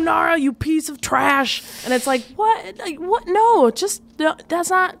cocoa nara, you piece of trash? And it's like, what? Like, what? No, just, that's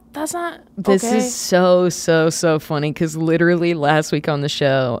not This okay. is so funny, because literally last week on the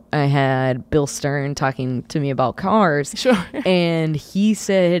show, I had Bill Stern talking to me about cars. Sure. And he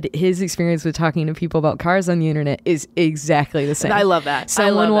said his experience with talking to people about cars on the internet is exactly the same. I love that.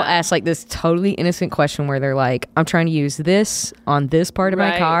 Someone will ask like this totally innocent question where they're like, I'm trying to use this on this part of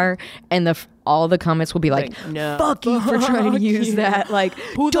my Right. car. And all the comments will be like, no. fuck you for trying to use that. Like,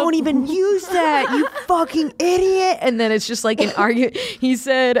 don't even use that, you fucking idiot. And then it's just like an argument. He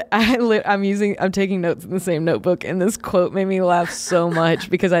said, I'm taking notes in the same notebook, and this quote made me laugh so much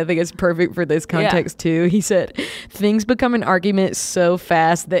because I think it's perfect for this context too. He said, things become an argument so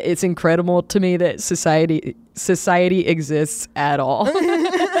fast that it's incredible to me that society exists at all.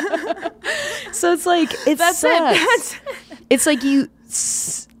 So it's like, it's like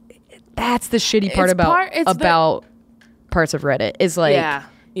that's the shitty part about parts of Reddit, is like,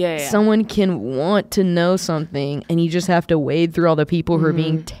 yeah. someone can want to know something, and you just have to wade through all the people who are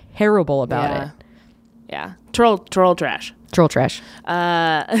being terrible about it. Yeah. Troll trash. Troll trash.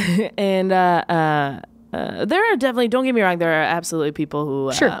 And there are definitely, don't get me wrong, there are absolutely people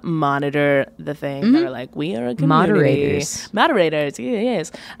who monitor the thing. That are like, we are a community. Moderators, yes.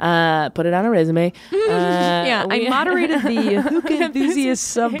 Put it on a resume. I moderated the Hookah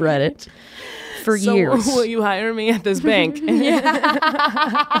Enthusiast subreddit for years. Will you hire me at this bank?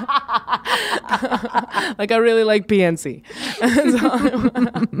 Like, I really like PNC.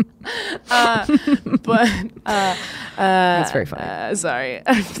 That's very funny. Sorry.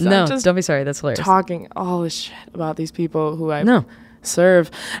 No, just don't be sorry. That's hilarious. talking all this shit about these people who I serve.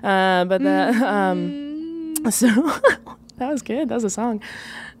 But the so that was good. That was a song.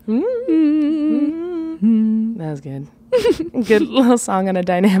 That was good. Good little song on a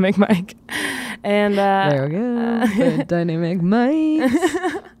dynamic mic. And There we go. The dynamic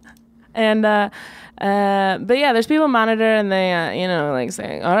mics. and but yeah, there's people monitor and they you know, like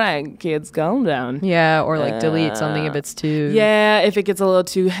saying, all right, kids, calm down. Yeah, or like delete something if it's too. Yeah, if it gets a little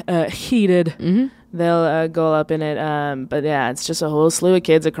too heated, they'll go up in it. But yeah, it's just a whole slew of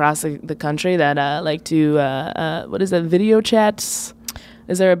kids across the country that like to what is that, video chats?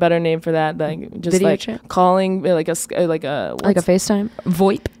 Is there a better name for that? Like just Video like chat? calling, like a FaceTime?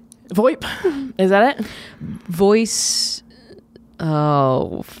 VoIP. Is that it? Voice.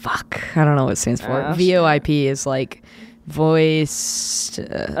 Oh, fuck. I don't know what it stands for. VoIP is like voice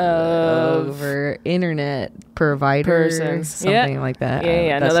over internet provider. Something like that.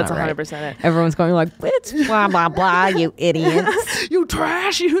 Yeah. No, that's 100% it. Everyone's going like, it's blah, blah, blah, you idiots. You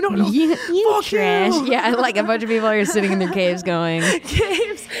trash. You don't know. You Fuck trash. you. Yeah, like a bunch of people are sitting in their caves going,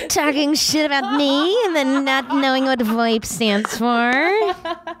 Caves. Talking shit about me and then not knowing what VoIP stands for.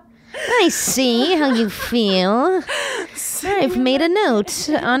 I see how you feel. I've made a note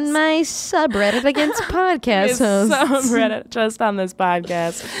on my subreddit against podcast hosts. Subreddit just on this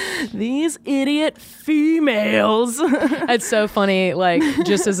podcast. These idiot females. It's so funny. Like,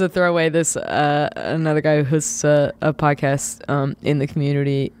 just as a throwaway, this another guy who hosts a podcast in the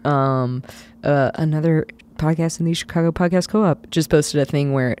community, another podcast in the Chicago Podcast Co-op just posted a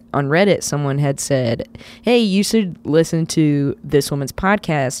thing where on Reddit someone had said, hey, you should listen to this woman's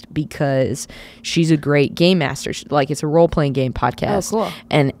podcast because she's a great game master. Like, it's a role-playing game podcast. Oh, cool.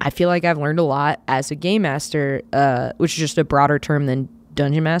 And I feel like I've learned a lot as a game master, which is just a broader term than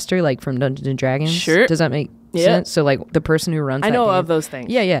dungeon master, like from Dungeons and Dragons. Sure. Does that make sense? So like the person who runs I that know game, of those things.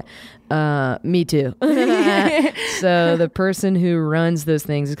 Yeah. Me too. So the person who runs those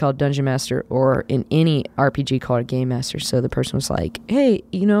things is called Dungeon Master, or in any RPG called a Game Master. So the person was like, hey,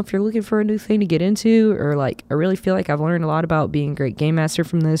 you know, if you're looking for a new thing to get into, or like, I really feel like I've learned a lot about being a great Game Master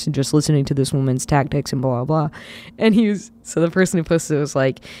from this and just listening to this woman's tactics and blah, blah, blah. And so the person who posted it was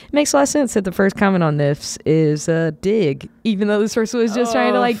like, it makes a lot of sense that the first comment on this is dig, even though this person was just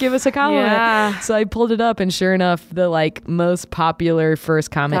trying to like give us a compliment. Yeah. So I pulled it up, and sure enough, the like most popular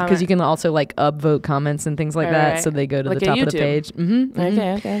first comment, because you can also like upvote comments and things like that, so they go to Like the top a of the page.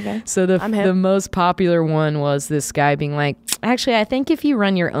 Okay. So the most popular one was this guy being like, actually, I think if you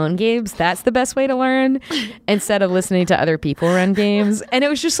run your own games, that's the best way to learn instead of listening to other people run games. And it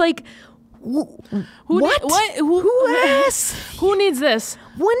was just like, Who asked? Who needs this?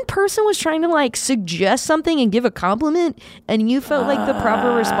 One person was trying to like suggest something and give a compliment, and you felt like the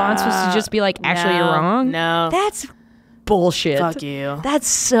proper response was to just be like, actually, you're wrong. No. That's bullshit. Fuck you. That's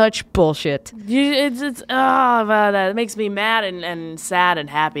such bullshit. That makes me mad and sad and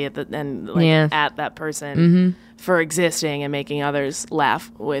happy at that person for existing and making others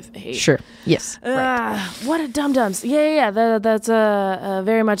laugh with hate. Sure. Yes. Right. What a dum-dums. Yeah. That's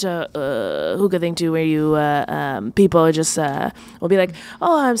very much a hookah thing too, where you people just will be like,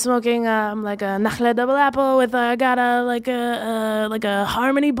 oh, I'm smoking like a Nachle double apple with I got like a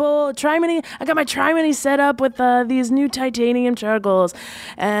harmony bowl, trimony. I got my trimony set up with these new titanium charcoals.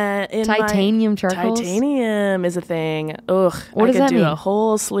 Titanium charcoals? Titanium is a thing. Ugh. What does that do mean? A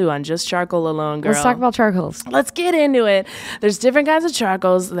whole slew on just charcoal alone, girl. Let's talk about charcoals. Let's get into it. There's different kinds of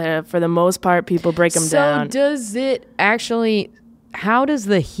charcoals. There, for the most part, people break them down. So does it actually, how does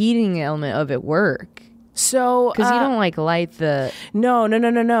the heating element of it work? So because you don't like light the no.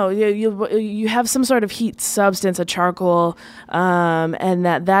 You have some sort of heat substance, a charcoal, and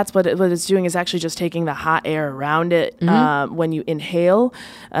that's what it's doing is actually just taking the hot air around it when you inhale,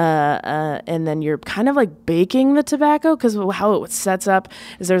 and then you're kind of like baking the tobacco, because how it sets up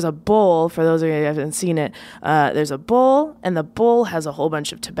is there's a bowl. For those of you who haven't seen it, there's a bowl, and the bowl has a whole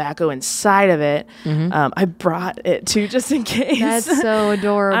bunch of tobacco inside of it. I brought it too just in case. That's so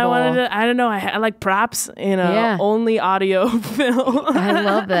adorable. I wanted to. I don't know. I like props. Only audio film. I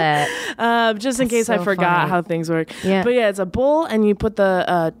love that. Just in case I forgot how things work. Yeah. But yeah, it's a bowl, and you put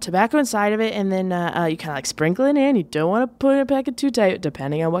the tobacco inside of it, and then you kind of like sprinkle it in. You don't want to put it back in too tight,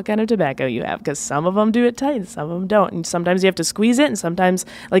 depending on what kind of tobacco you have, because some of them do it tight and some of them don't. And sometimes you have to squeeze it, and sometimes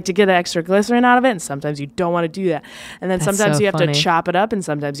like to get the extra glycerin out of it, and sometimes you don't want to do that. And then sometimes you have to chop it up, and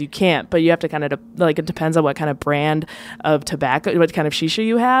sometimes you can't. But you have to kind of like, it depends on what kind of brand of tobacco, what kind of shisha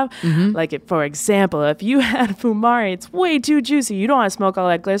you have. Like, for example, if you had Fumari, it's way too juicy. You don't want to smoke all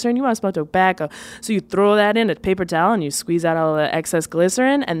that glycerin. You want to smoke tobacco. So you throw that in a paper towel and you squeeze out all the excess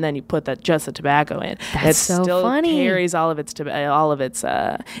glycerin, and then you put just the tobacco in. That's so still funny. Carries all of its dude.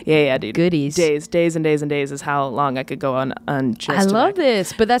 Goodies. Days and days and days is how long I could go on just I tobacco. love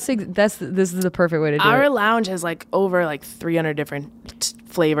this, but this is the perfect way to do Our it. lounge has like over like 300 different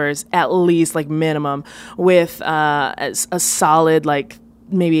flavors, at least, like minimum, with a solid like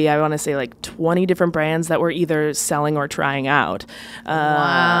maybe I want to say like 20 different brands that we're either selling or trying out.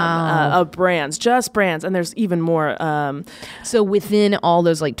 Of brands, just brands. And there's even more. So within all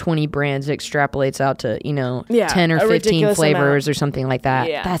those like 20 brands, it extrapolates out to, 10 or 15 flavors or something like that.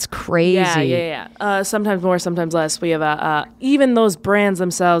 Yeah. That's crazy. Yeah. Sometimes more, sometimes less. We have even those brands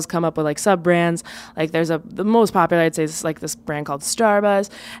themselves come up with like sub brands. Like there's the most popular I'd say is like this brand called Starbuzz,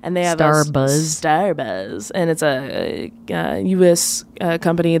 and they have Starbuzz, and it's a U.S.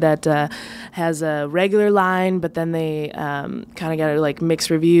 Company that has a regular line, but then they kind of got like mixed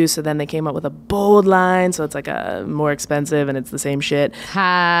reviews. So then they came up with a bold line, so it's like a more expensive and it's the same shit.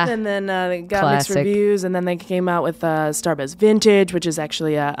 And then they got Classic. mixed reviews, and then they came out with Starbuzz Vintage, which is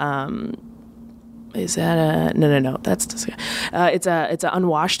actually a is that a no that's it's a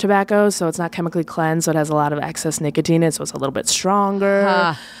unwashed tobacco, so it's not chemically cleansed, so it has a lot of excess nicotine in it, so it's a little bit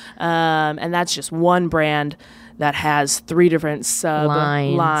stronger. And that's just one brand that has 3 different sub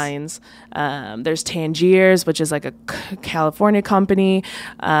lines. There's Tangiers, which is like a California company,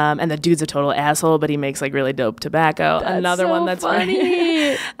 and the dude's a total asshole, but he makes like really dope tobacco. Another one that's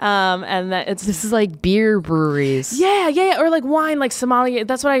funny. And this is like beer breweries. Yeah, or like wine, like sommelier.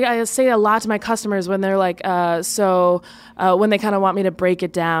 That's what I say a lot to my customers when they're like, when they kind of want me to break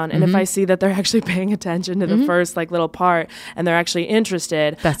it down, and if I see that they're actually paying attention to the first like little part and they're actually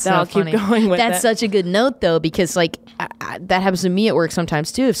interested, then I'll keep going with it. That's such a good note though, because like that happens to me at work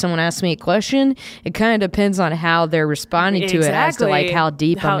sometimes too. If someone asks me a question, it kind of depends on how they're responding to it as to like how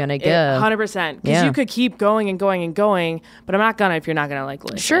deep I'm gonna go. 100%, because you could keep going and going and going, but I'm not gonna if you're not gonna like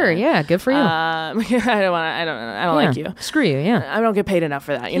listen. Sure, yeah, good for you. I don't like you. Screw you, yeah. I don't get paid enough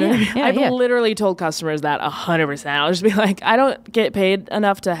for that. You know what I mean? I've literally told customers that 100%. I'll just be like, I don't get paid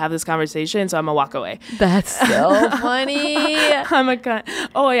enough to have this conversation, so I'm gonna walk away. That's so funny. I'm a cunt.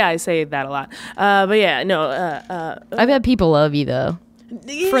 Oh yeah, I say that a lot. But yeah, no. I bet people love you though.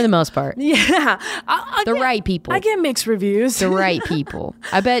 For the most part. Yeah. Right people. I get mixed reviews. The right people.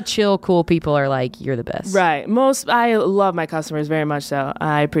 I bet chill, cool people are like, you're the best. Right. I love my customers very much so.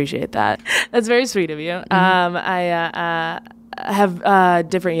 I appreciate that. That's very sweet of you. I have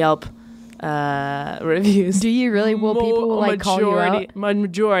different Yelp reviews. Do you really? Will people like call you out?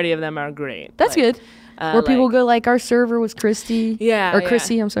 Majority of them are great. That's good. Where people go like, our server was Christy. Yeah. Or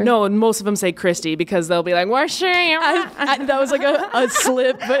Chrissy, I'm sorry. No, most of them say Christy because they'll be like, where's she? That was like a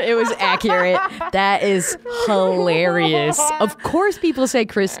slip, but it was accurate. That is hilarious. Of course people say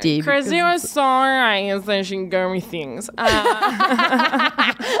Christy. Christy was so nice that she gave me things.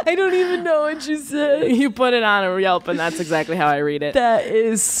 I don't even know what you said. You put it on a Yelp and that's exactly how I read it. That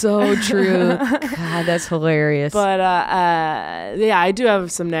is so true. God, that's hilarious. But yeah, I do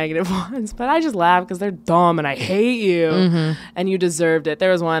have some negative ones, but I just laugh because they're dumb and I hate you and you deserved it.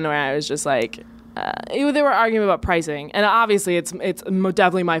 There was one where I was just like, they were arguing about pricing, and obviously it's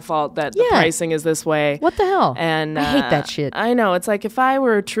definitely my fault that the pricing is this way. What the hell? And I hate that shit. I know. It's like if I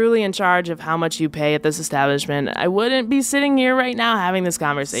were truly in charge of how much you pay at this establishment, I wouldn't be sitting here right now having this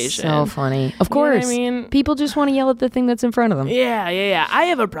conversation. So funny. Of course. You know what I mean? People just want to yell at the thing that's in front of them. Yeah. I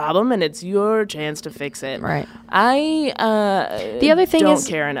have a problem, and it's your chance to fix it. Right. The other thing don't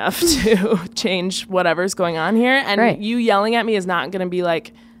care enough to change whatever's going on here, and you yelling at me is not going to be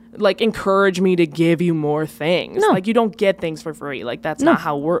like encourage me to give you more things. No. Like you don't get things for free. Like that's not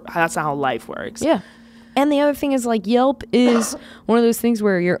how life works. Yeah. And the other thing is like Yelp is one of those things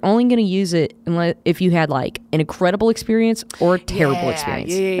where you're only going to use it if you had like an incredible experience or a terrible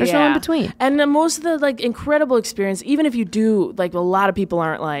experience. There's no in between. And most of the like incredible experience, even if you do, like a lot of people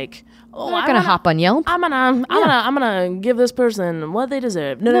aren't like, oh, I'm gonna hop on Yelp. I'm gonna give this person what they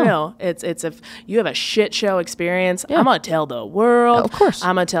deserve. No. It's if you have a shit show experience, I'm gonna tell the world. Of course,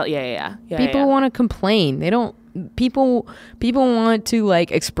 I'm gonna tell. Yeah. People want to complain. They don't. People want to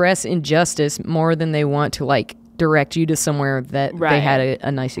like express injustice more than they want to like direct you to somewhere that they had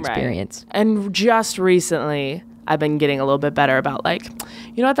a nice experience. Right. And just recently, I've been getting a little bit better about like,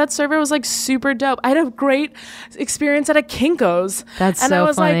 you know what, that server was like super dope. I had a great experience at a Kinko's. That's and so I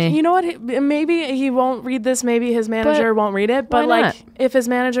was funny. Like, you know what, maybe he won't read this, maybe his manager won't read it, but like if his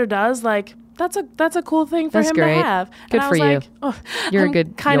manager does, like that's a cool thing for him to have. Good for you. Like, oh, You're a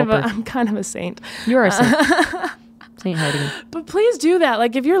good Yelper. I'm kind of a saint. You are a saint. Saint Hartigan. But please do that.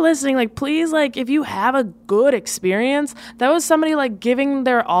 Like if you're listening, like please, like if you have a good experience, that was somebody like giving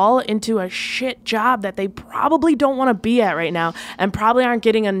their all into a shit job that they probably don't want to be at right now and probably aren't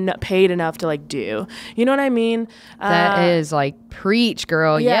getting paid enough to like do. You know what I mean? That is like preach,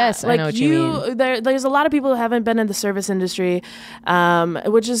 girl. Yeah, yes, like I know what you mean. There's a lot of people who haven't been in the service industry,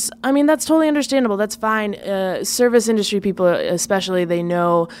 which is, I mean, that's totally understandable. That's fine. Service industry people, especially, they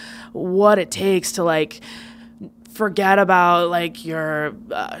know what it takes to like forget about like your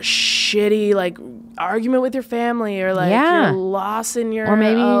shitty like argument with your family, or like your loss in your or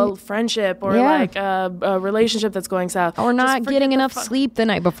maybe friendship, or like a relationship that's going south, or not getting enough sleep the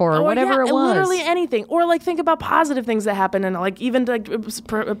night before, or whatever it was. Literally anything, or like think about positive things that happen, and like even like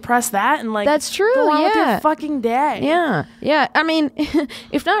press that, and like that's true. Go on with your fucking day. Yeah. I mean,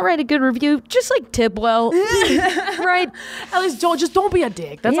 if not, write a good review. Just like tip well, right? At least don't be a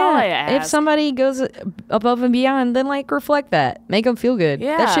dick. That's all I ask. If somebody goes above and beyond, then like reflect that, make them feel good.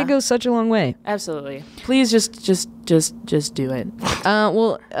 Yeah, that shit goes such a long way. Absolutely. Please just do it.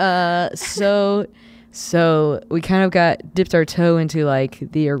 So we kind of dipped our toe into like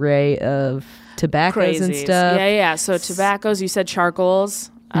the array of tobaccos and stuff. Yeah. So tobaccos, you said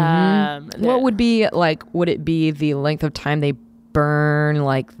charcoals. What would be like? Would it be the length of time they burn?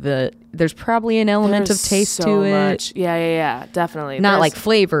 Like there's probably an element of taste to it. Yeah, definitely. Not like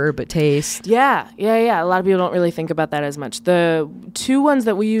flavor, but taste. Yeah. A lot of people don't really think about that as much. The two ones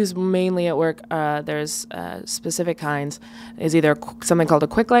that we use mainly at work, there's specific kinds, is either something called a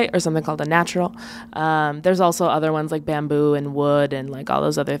quick light or something called a natural. There's also other ones like bamboo and wood and like all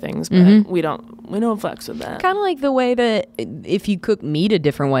those other things, but we don't flex with that. Kind of like the way that if you cook meat a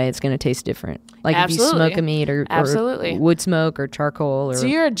different way, it's going to taste different. Like if you smoke a meat or wood smoke or charcoal or so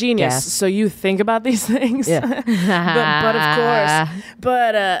you're a genius. gas. So you think about these things. Yeah. but of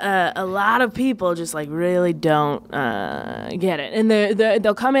course, a lot of people just like really don't get it, and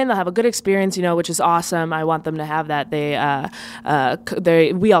they'll come in, they'll have a good experience, which is awesome. I want them to have that.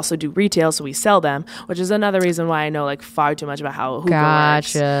 We also do retail, so we sell them, which is another reason why I know like far too much about how hookah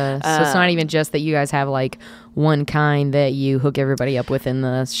works. Gotcha. So it's not even just that you guys have like one kind that you hook everybody up with in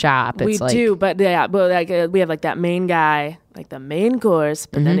the shop. It's do, but we have like that main guy, like the main course,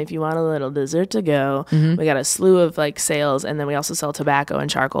 but then if you want a little dessert to go, we got a slew of like sales, and then we also sell tobacco and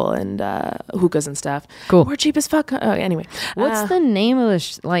charcoal and hookahs and stuff. Cool. We're cheap as fuck. Anyway, what's the name of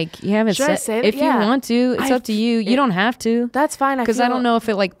the like you haven't should said? I say if you want to, it's up to you. You don't have to. That's fine. Because I don't know if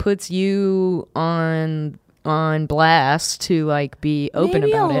it like puts you on blast to like be open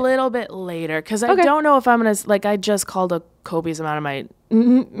maybe about it. Maybe a little bit later, because I don't know if I'm gonna like. I just called a copious amount of my sure.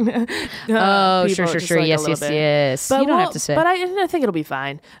 Like yes. But you don't have to say. But I think it'll be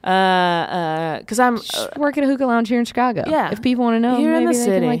fine. Because I'm work at a hookah lounge here in Chicago. Yeah. If people want to know, here maybe in the they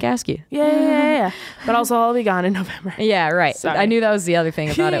city. can like ask you. Yeah. But also I'll be gone in November. Yeah, right. Sorry. I knew that was the other thing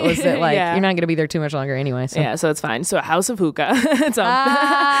about it, was that like you're not going to be there too much longer anyway. So. Yeah, so it's fine. So House of Hookah. It's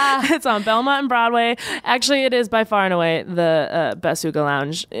on Belmont and Broadway. Actually, it is by far and away the best hookah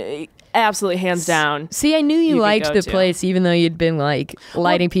lounge. Absolutely, hands down. See, I knew you liked the place, even though you'd been like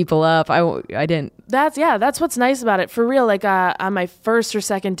lighting people up. I didn't. That's what's nice about it, for real. Like on my first or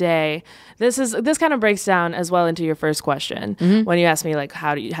second day, this kind of breaks down as well into your first question when you ask me like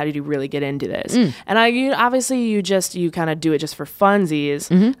how did you really get into this? And obviously you kind of do it just for funsies.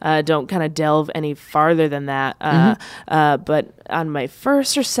 Don't kind of delve any farther than that. But on my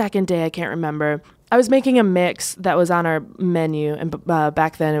first or second day, I can't remember, I was making a mix that was on our menu, and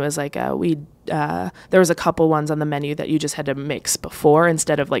back then it was like there was a couple ones on the menu that you just had to mix before,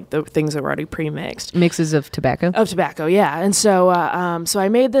 instead of like the things that were already pre-mixed. Mixes of tobacco? Of tobacco, yeah. And so so I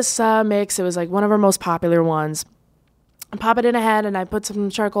made this mix. It was like one of our most popular ones. I pop it in a head, and I put some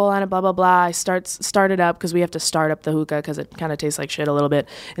charcoal on it, blah, blah, blah. I start it up, because we have to start up the hookah, because it kind of tastes like shit a little bit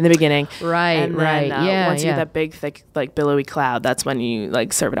in the beginning. Right, and then, once you yeah. get that big, thick, like billowy cloud, that's when you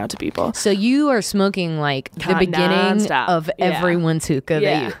like serve it out to people. So you are smoking like the beginning non-stop. of everyone's hookah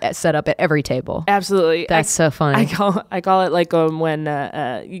that you set up at every table. Absolutely. That's so funny. I call it like when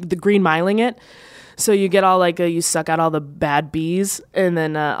the green miling it. So you get all like you suck out all the bad bees, and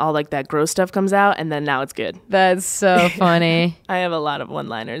then all like that gross stuff comes out, and then now it's good. That's so funny. I have a lot of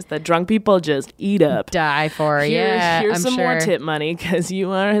one-liners that drunk people just eat up, die for. Here's some more tip money, because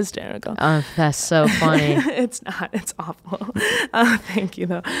you are hysterical. Oh, that's so funny. It's not. It's awful. Thank you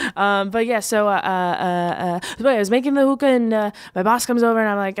though. But yeah. So I was making the hookah, and my boss comes over, and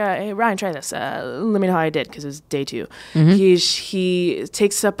I'm like, "Hey Ryan, try this. Let me know how I did," because it was day 2. He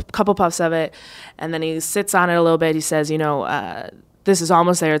takes a couple puffs of it, and then he sits on it a little bit. He says, this is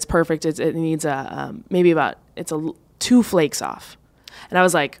almost there. It's perfect. It needs maybe about 2 flakes off. And I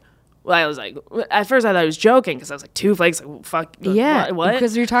was like, at first I thought he was joking, because I was like, 2 flakes, like, fuck. Yeah. What?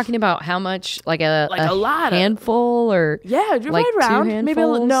 Because you're talking about how much, like a lot handful, or like right around 2 maybe maybe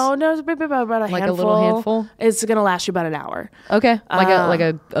about a like handful. A little handful. It's gonna last you about an hour. Okay. Like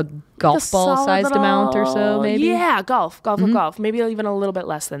a golf ball sized amount or so, maybe? Yeah, golf, maybe even a little bit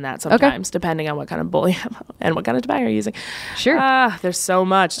less than that sometimes, depending on what kind of bowl you have and what kind of tobacco you're using. Sure. There's so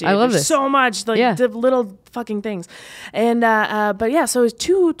much, dude. I love There's this. so much, like the little fucking things. And but yeah, so it was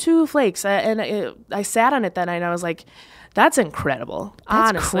two flakes, and I sat on it that night and I was like, that's incredible.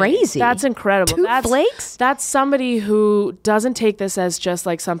 That's honestly. crazy. That's incredible. Two flakes? That's somebody who doesn't take this as just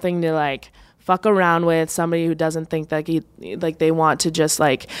like something to like fuck around with, somebody who doesn't think that they want to just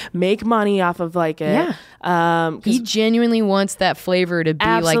like make money off of like it. He genuinely wants that flavor to be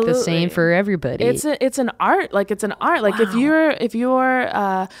like the same for everybody. It's an art. Like it's an art. Like if you're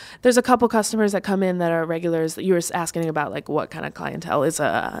there's a couple customers that come in that are regulars that you were asking about, like what kind of clientele is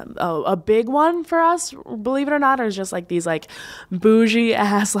a big one for us, believe it or not, or is just like these like bougie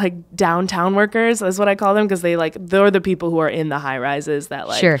ass like downtown workers is what I call them, because they're the people who are in the high rises that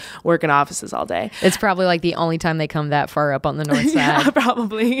like work in offices all day. It's probably like the only time they come that far up on the north side. Yeah,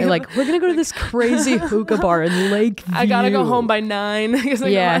 probably. They're like, we're gonna go to this crazy hookah bar in Lakeview. I gotta go home by 9 because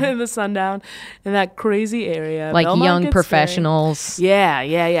I go in the sundown in that crazy area. Like Belmont young gets professionals. scary.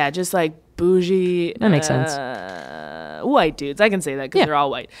 Yeah. Just like bougie. That makes sense. White dudes. I can say that because they're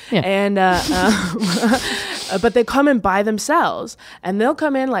all white. Yeah. And but they come in by themselves, and they'll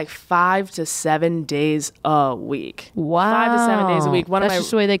come in like 5 to 7 days a week. Wow. 5 to 7 days a week. That's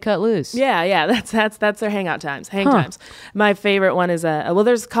just the way they cut loose. Yeah. That's their hangout times. Times. My favorite one is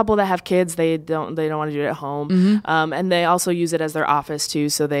there's a couple that have kids. They don't want to do it at home. Mm-hmm. And they also use it as their office too.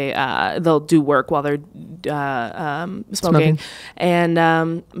 So they'll do work while they're smoking.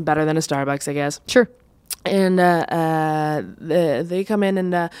 And better than a Starbucks, I guess. Sure. And they come in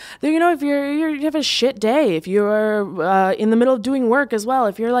and if you have a shit day, if you're in the middle of doing work as well,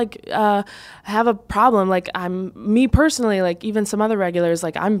 if you're like have a problem, like me personally, like even some other regulars,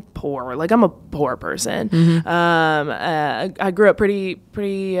 like I'm poor, like I'm a poor person. Mm-hmm. I grew up pretty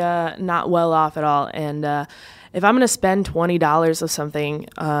not well off at all, and if I'm gonna spend $20 of something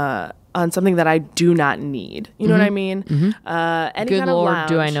on something that I do not need, you know what I mean? Mm-hmm. Any Good kind of Lord, lounge.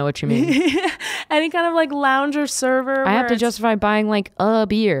 do I know what you mean? Any kind of like lounge or server. I have to justify buying like a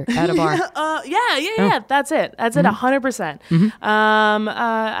beer at a bar. Yeah. That's it. That's it.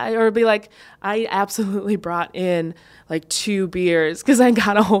 100%. Or it'd be like, I absolutely brought in like 2 beers because I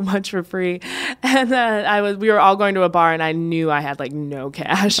got a whole bunch for free, and we were all going to a bar, and I knew I had like no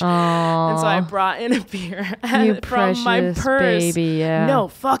cash, and so I brought in a beer from my purse. Baby, yeah. No,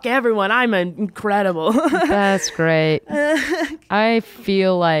 fuck everyone. I'm incredible. That's great. I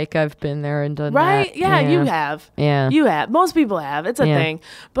feel like I've been there and done right? that. Yeah, you have. Yeah, you have. Most people have. It's a thing.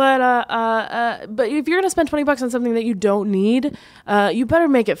 But if you're gonna spend $20 on something that you don't need, you better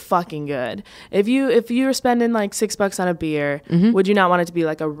make it fucking good. If you're spending like $6 on a beer, would you not want it to be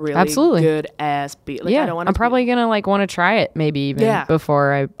like a really good ass beer? Like, I don't want. I'm probably gonna like want to try it maybe even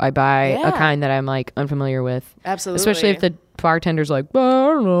before I buy a kind that I'm like unfamiliar with. Absolutely, especially if the bartender's like, well,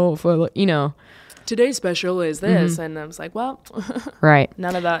 I don't know if I today's special is this, and I was like, well, right.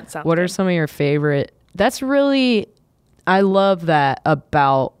 None of that sounds. What are some of your favorite? That's really, I love that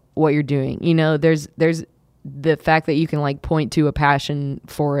about what you're doing. You know, there's the fact that you can like point to a passion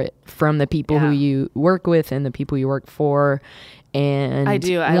for it from the people who you work with and the people you work for, and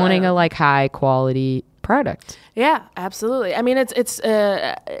wanting a like high quality product. Yeah, absolutely. I mean, it's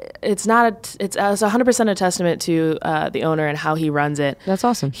 100% a testament to the owner and how he runs it. That's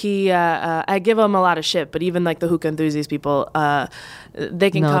awesome. I give him a lot of shit, but even like the hookah enthusiast people, they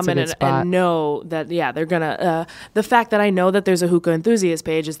can come in and know that they're gonna. The fact that I know that there's a hookah enthusiast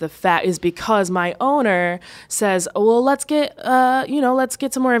page is because my owner says, well, let's get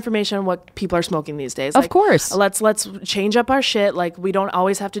some more information on what people are smoking these days. Of course, let's change up our shit. Like we don't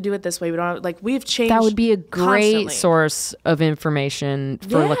always have to do it this way. We don't we've changed. That would be a great constantly. Source of information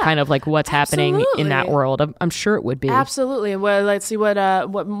for kind of like what's happening in that world. I'm sure it would be. Absolutely. Well, let's see what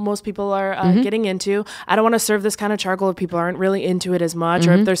most people are getting into. I don't want to serve this kind of charcoal if people aren't really into it as much,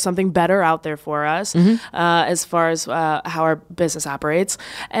 or if there's something better out there for us as far as how our business operates.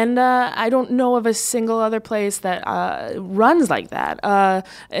 And I don't know of a single other place that runs like that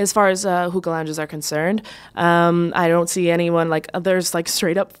as far as hookah lounges are concerned. I don't see anyone like there's like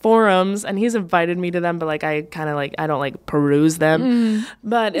straight up forums, and he's invited me to them, but like I kind of like I don't like peruse them.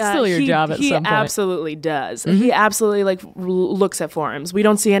 But it's still your job at some point. He absolutely does. He absolutely like looks at forums. We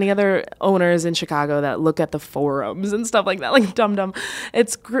don't see any other owners in Chicago that look at the forums and stuff like that, like dumb.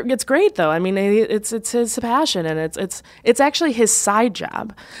 It's great though. I mean, it's his passion, and it's actually his side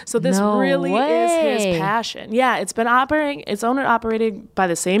job. So this really is his passion. Yeah, it's been owner operated by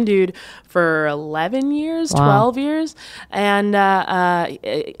the same dude for 11 years, 12 years, and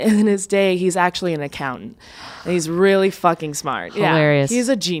in his day, he's actually an accountant. And he's really fucking smart. Hilarious. Yeah, he's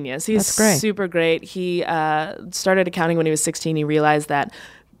a genius. He's That's great. super great. He started accounting when he was 16. He realized that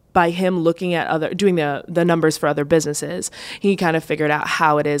by him looking at doing the numbers for other businesses, he kind of figured out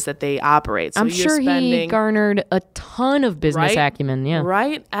how it is that they operate. So I'm sure he garnered a ton of business Right? acumen. Yeah.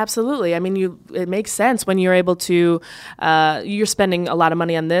 Right? Absolutely. I mean, it makes sense when you're able to, you're spending a lot of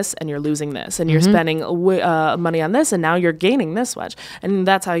money on this and you're losing this, and you're spending money on this and now you're gaining this much. And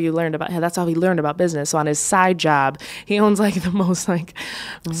that's how he learned about business. So on his side job, he owns like the most like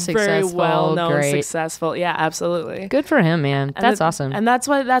very Successful, well-known, great. successful. Yeah, absolutely. Good for him, man. That's And awesome. And that's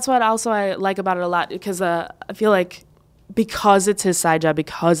what also I like about it a lot, because I feel like because it's his side job,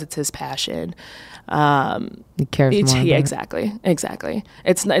 because it's his passion, He cares more. yeah, about it. exactly.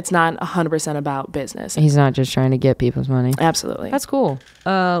 It's not 100% about business. He's not just trying to get people's money. Absolutely. That's cool.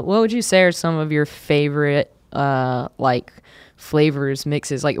 What would you say are some of your favorite like flavors,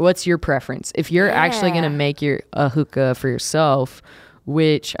 mixes? Like, what's your preference? If you're actually gonna make a hookah for yourself,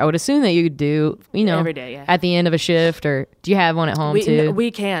 which I would assume that you do, every day, yeah. at the end of a shift, or do you have one at home too? We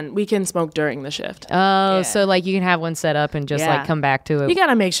can smoke during the shift. Oh, so like you can have one set up and just like come back to it. You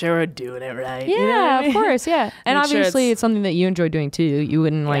gotta make sure we're doing it right. Yeah, you know what I of mean? course, yeah. And Make sure obviously it's- it's something that you enjoy doing too. You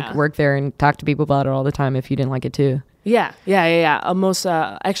wouldn't like Yeah. work there and talk to people about it all the time if you didn't like it too. Yeah. Most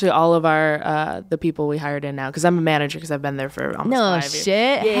actually all of our the people we hired in now, because I'm a manager, because I've been there for almost No 5 years.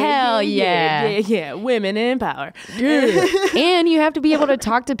 shit. Hell yeah. Yeah. Women in power. And you have to be able to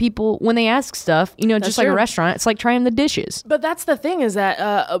talk to people when they ask stuff, just like a true. restaurant. It's like trying the dishes. But that's the thing, is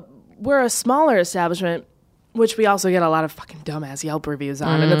that we're a smaller establishment, which we also get a lot of fucking dumbass Yelp reviews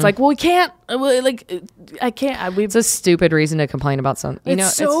on, and it's like, well, we can't, I can't. It's a stupid reason to complain about something.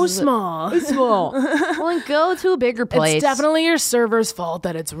 It's so small. It's small. Well, then go to a bigger place. It's definitely your server's fault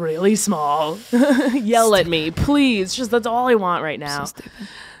that it's really small. Yell at me, please. Just that's all I want right now.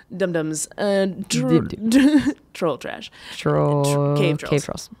 Dum-dums. Troll trash. Cave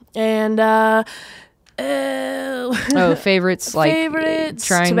trolls. And favorites, like favorites,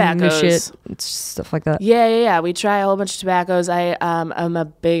 trying tobaccos. new shit, stuff like that. Yeah. We try a whole bunch of tobaccos. I'm a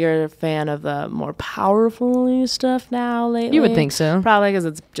bigger fan of the more powerful stuff now lately. You would think so. Probably because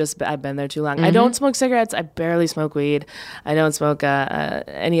it's just I've been there too long. I don't smoke cigarettes. I barely smoke weed. I don't smoke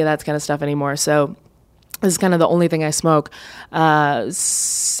any of that kind of stuff anymore. So this is kind of the only thing I smoke.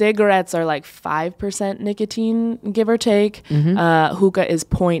 Cigarettes are like 5% nicotine, give or take. Hookah is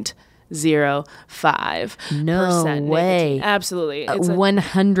 0.05%. No way. Nicotine. Absolutely. It's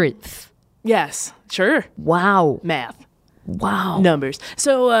 100th. yes, sure. Wow. Math. Wow. Numbers.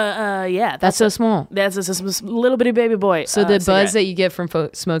 So, yeah. That's so small. That's a little bitty baby boy. So the cigarette. buzz that you get from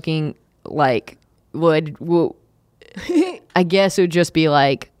smoking, like, would I guess it would just be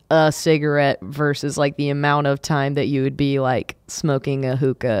like a cigarette versus like the amount of time that you would be like smoking a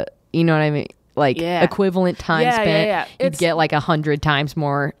hookah. You know what I mean? Like equivalent time spent, you'd get like 100 times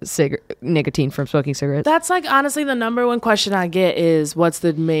more nicotine from smoking cigarettes. That's like honestly the number one question I get is, what's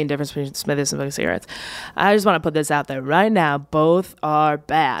the main difference between smoking cigarettes? I just want to put this out there right now. Both are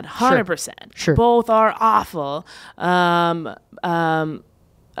bad, 100%. Sure. Both are awful. And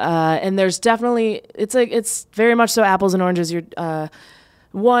there's definitely it's very much so apples and oranges.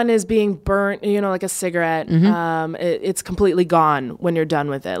 One is being burnt, like a cigarette. It's completely gone when you're done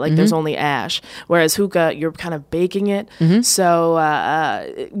with it. Like there's only ash. Whereas hookah, you're kind of baking it. So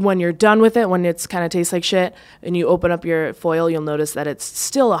when you're done with it, when it's kind of tastes like shit, and you open up your foil, you'll notice that it's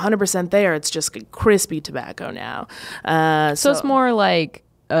still 100% there. It's just crispy tobacco now. So it's more like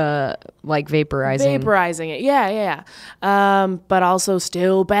vaporizing it, yeah. But also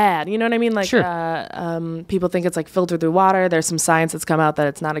still bad, you know what I mean? Like sure. People think it's like filtered through water. There's some science that's come out that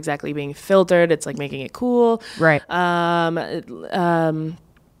it's not exactly being filtered. It's like making it cool, right?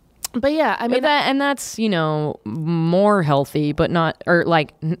 But yeah, I mean, that's more healthy, but not, or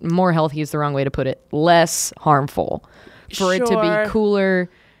like more healthy is the wrong way to put it. Less harmful for it to be cooler,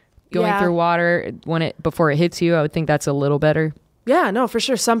 going through water before it hits you. I would think that's a little better. Yeah, no, for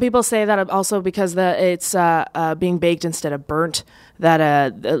sure. Some people say that also because it's being baked instead of burnt,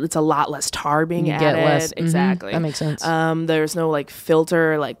 that it's a lot less tar being added. Get less. Exactly. That makes sense. There's no like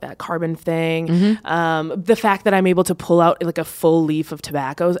filter, like that carbon thing. The fact that I'm able to pull out like a full leaf of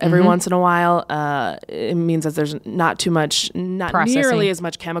tobaccos every once in a while, it means that there's not too much, not processing. Nearly as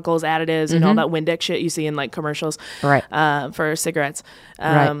much chemicals, additives, and all that Windex shit you see in like commercials, right? For cigarettes.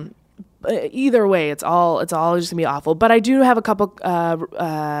 Right. Either way, it's all just gonna be awful. But I do have a couple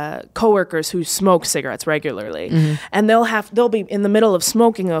coworkers who smoke cigarettes regularly, and they'll be in the middle of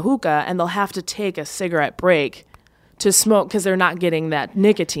smoking a hookah, and they'll have to take a cigarette break to smoke because they're not getting that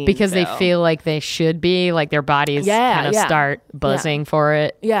nicotine. Because they fill. feel like they should be, like their bodies kind of start buzzing for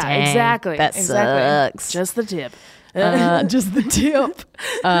it. Yeah, Dang, exactly. That sucks. Just the tip. Just the tip.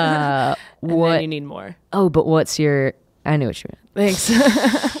 And then you need more. Oh, but what's your? I knew what you meant.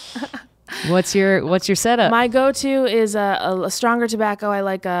 Thanks. What's your setup? My go-to is a stronger tobacco. I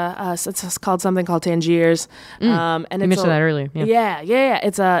like it's called something called Tangiers. And you mentioned that earlier. Yeah.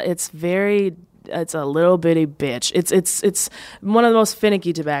 It's a little bitty bitch. It's one of the most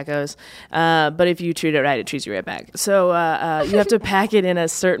finicky tobaccos. But if you treat it right, it treats you right back. So you have to pack it in a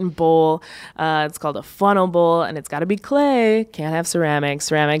certain bowl. It's called a funnel bowl, and it's got to be clay. Can't have ceramic.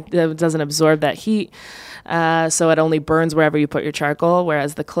 Ceramic doesn't absorb that heat. So it only burns wherever you put your charcoal,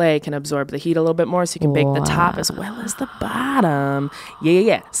 whereas the clay can absorb the heat a little bit more, so you can bake the top as well as the bottom.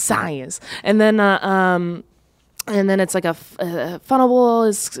 Yeah. Science. And then it's like a funnel bowl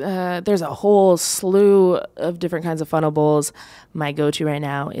there's a whole slew of different kinds of funnel bowls. My go-to right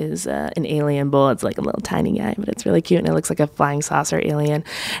now is an alien bowl. It's like a little tiny guy, but it's really cute, and it looks like a flying saucer alien.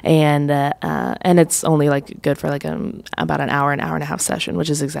 And it's only like good for like about an hour and a half session, which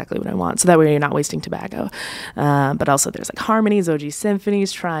is exactly what I want. So that way you're not wasting tobacco. But also there's like harmonies, OG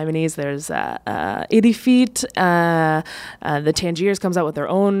symphonies, trimonies. There's Itty Feet. The Tangiers comes out with their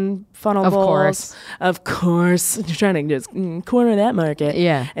own funnel bowls. Of course. You're trying to just corner that market.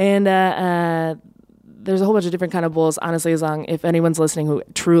 Yeah. And there's a whole bunch of different kind of bowls. Honestly, if anyone's listening who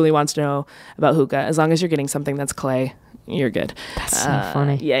truly wants to know about hookah, as long as you're getting something that's clay, you're good. That's so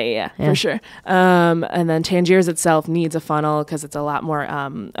funny. Yeah, for sure. And then Tangiers itself needs a funnel because it's a lot more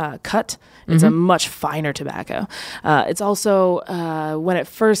cut. It's a much finer tobacco. It's also, when it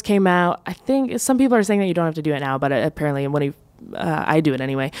first came out, I think some people are saying that you don't have to do it now, but apparently when I do it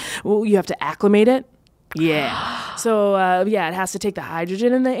anyway, well, you have to acclimate it. Yeah. So, it has to take the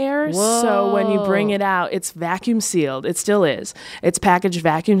hydrogen in the air. Whoa. So when you bring it out, it's vacuum sealed. It still is. It's packaged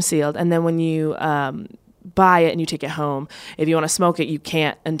vacuum sealed. And then when you buy it and you take it home, if you want to smoke it, you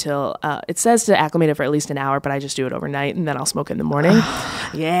can't until it says to acclimate it for at least an hour, but I just do it overnight and then I'll smoke it in the morning.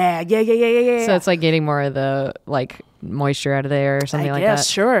 Yeah. So it's like getting more of the like moisture out of the air or something like that. Yes,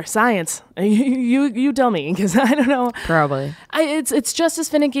 sure. Science. You tell me, because I don't know. Probably. It's just as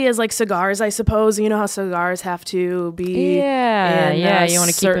finicky as like cigars, I suppose. You know how cigars have to be. Yeah. You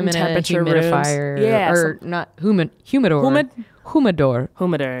want to keep them in a humidifier. Yeah. Or not humidor. Humidor.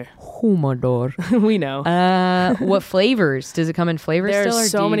 We know. What flavors? Does it come in flavors still?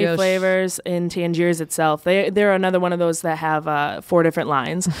 There's so many flavors in Tangiers itself. They're another one of those that have 4 different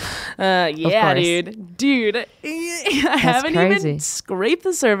lines. Yeah, dude. I haven't even scraped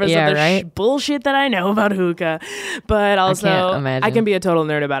the surface of the bullshit that I know about hookah. But also, I can be a total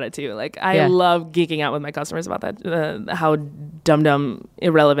nerd about it too. Like I love geeking out with my customers about that. How dumb,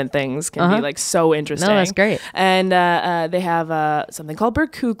 irrelevant things can be like so interesting. No, that's great. And they have something called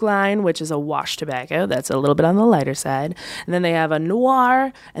Berkuk line, which is a wash tobacco that's a little bit on the lighter side. And then they have a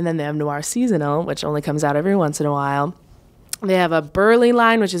noir, and then they have noir seasonal, which only comes out every once in a while. They have a Burley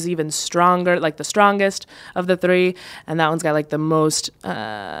line, which is even stronger, like the strongest of the 3. And that one's got like the most,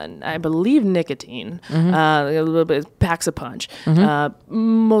 I believe, nicotine. A little bit, packs a punch.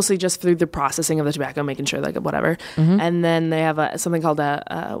 Mostly just through the processing of the tobacco, making sure like whatever. And then they have something called the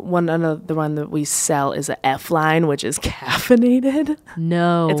one that we sell is a F line, which is caffeinated.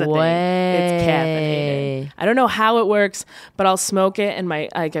 No it's a way. Thing. It's caffeinated. I don't know how it works, but I'll smoke it and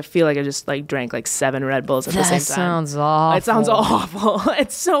I feel like I just like drank like 7 Red Bulls at the same time. That sounds awful. It sounds awful.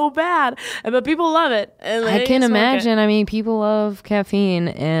 It's so bad, but people love it. And I can imagine. I mean, people love caffeine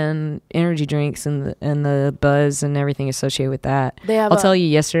and energy drinks and the buzz and everything associated with that. I'll tell you,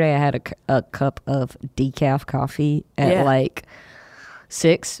 yesterday I had a cup of decaf coffee at like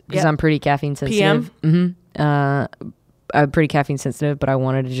 6 because I'm pretty caffeine sensitive. PM? I'm pretty caffeine sensitive, but I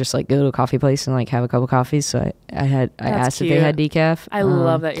wanted to just like go to a coffee place and like have a couple coffees. So I asked if they had decaf. I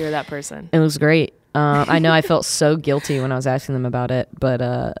love that you're that person. It was great. I know I felt so guilty when I was asking them about it, but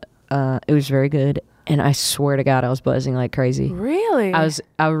it was very good. And I swear to God, I was buzzing like crazy. Really?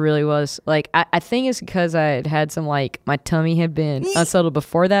 I really was. Like, I think it's because I had some, like, my tummy had been unsettled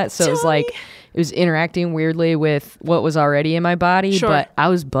before that. So it was like, it was interacting weirdly with what was already in my body. Sure. But I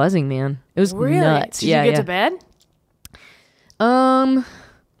was buzzing, man. It was nuts. Did you get to bed?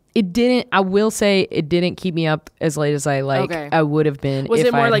 It didn't. I will say it didn't keep me up as late as I I would have been. Was if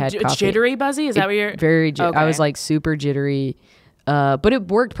it more I had like had coffee. jittery buzzy? Is that what you're? Very. I was like super jittery, but it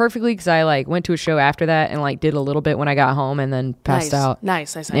worked perfectly because I like went to a show after that and like did a little bit when I got home and then passed out.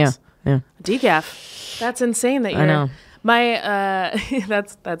 Nice. Yeah. Decaf. That's insane that you're. I know. My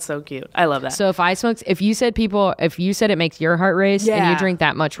that's so cute. I love that. So if you said it makes your heart race and you drink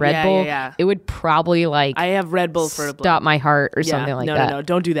that much Red Bull, it would probably like I have Red Bull for stop my heart or something like that. No,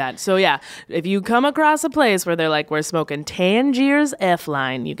 don't do that. So yeah, if you come across a place where they're like, we're smoking Tangier's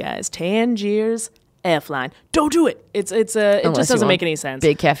F-line, you guys, Tangier's F-line, don't do it. It just doesn't make any sense.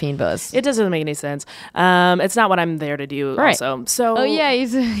 Big caffeine buzz. It doesn't make any sense. It's not what I'm there to do. Right. Also. So oh yeah,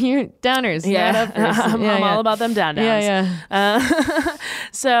 you're downers. Yeah, not uppers. I'm all about them down downs. Yeah.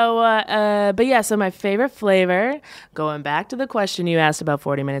 So my favorite flavor, going back to the question you asked about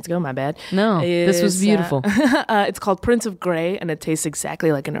 40 minutes ago, my bad. No, this was beautiful. It's called Prince of Grey, and it tastes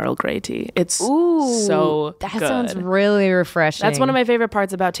exactly like an Earl Grey tea. It's so that good. sounds really refreshing. That's one of my favorite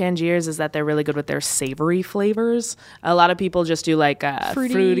parts about Tangiers is that they're really good with their savory flavors. A lot of people just do like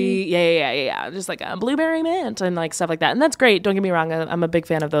fruity, just like a blueberry mint and like stuff like that, and that's great. Don't get me wrong, I'm a big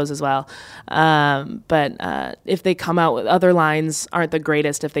fan of those as well. But if they come out with other lines, aren't the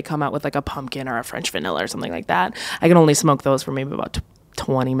greatest. If they come out with like a pumpkin or a French vanilla or something like that, I can only smoke those for maybe about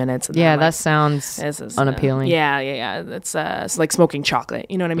 20 minutes. And yeah, that sounds unappealing. Yeah. It's like smoking chocolate.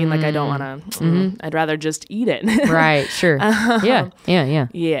 You know what I mean? Like I don't want to. I'd rather just eat it. Right. Sure. Yeah.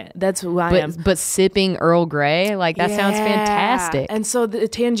 Yeah. That's who I am. But sipping Earl Grey, like that sounds fantastic. And so the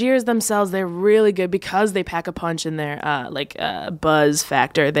Tangiers themselves, they're really good because they pack a punch in their buzz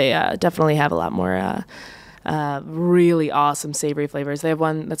factor. They definitely have a lot more. Really awesome savory flavors. They have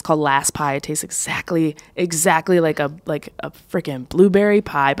one that's called Last Pie. It tastes exactly like a freaking blueberry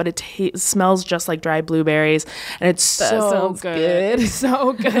pie, but it smells just like dried blueberries, and it's so good. It's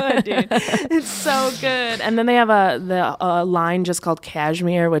so good, dude. It's so good. And then they have a line just called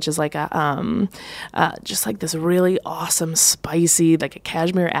Cashmere, which is like a just like this really awesome spicy, like a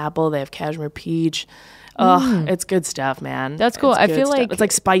cashmere apple. They have cashmere peach. Oh, it's good stuff, man. That's cool. I feel like it's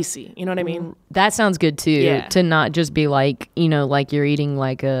like spicy. You know what I mean? That sounds good too. Yeah. To not just be like, like you're eating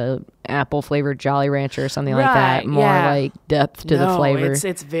like a apple flavored Jolly Rancher or something like that. More like depth to the flavor.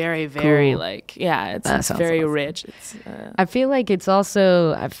 It's very, very cool. It's very rich. It's, I feel like it's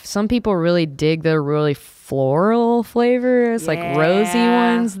also some people really dig the really floral flavors, like rosy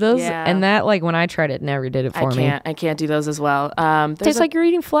ones. Those and that, like when I tried it, never did it for me. I can't do those as well. Tastes like you're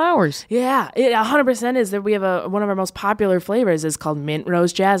eating flowers. Yeah, it 100% is. That we have one of our most popular flavors is called mint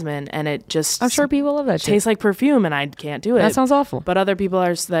rose jasmine, and it just I'm sure people love that shit. Tastes like perfume, and I can't do it. That sounds awful. But other people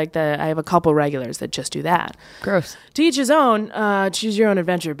are like I have a couple regulars that just do that. Gross. To each his own. Choose your own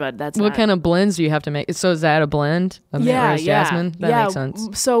adventure, but that's what kind of blends do you have to make? So is that a blend of mint rose jasmine? That makes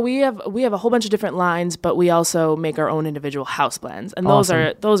sense. So we have a whole bunch of different lines, but we also make our own individual house blends, and those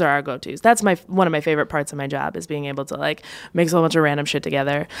are our go-tos. That's one of my favorite parts of my job is being able to like mix a whole bunch of random shit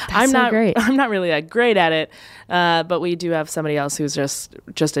together. That's great. I'm not really like great at it, but we do have somebody else who's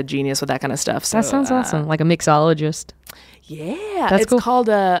just a genius with that kind of stuff. So, that sounds awesome, like a mixologist. Yeah, that's cool. It's called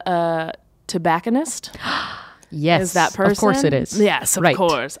a tobacconist. Yes, is that person? Of course it is. Yes, of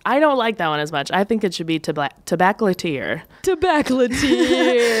course. I don't like that one as much. I think it should be tobacolatier.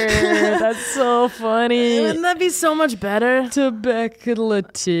 Tobacolatier. That's so funny. Wouldn't that be so much better?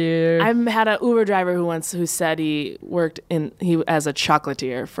 Tobacolatier. I had an Uber driver who said he worked as a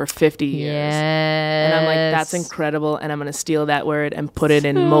chocolatier for 50 years. Yes. And I'm like, that's incredible, and I'm going to steal that word and put it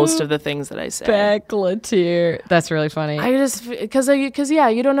in most of the things that I say. Tobacolatier. That's really funny. I just because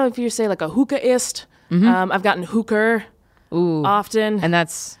you don't know if you say like a hookahist. Mm-hmm. I've gotten hooker often. And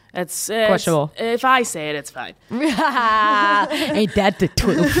it's questionable. If I say it, it's fine. Ain't that the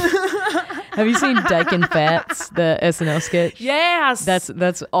truth? Have you seen Dyke and Fats, the SNL sketch? Yes.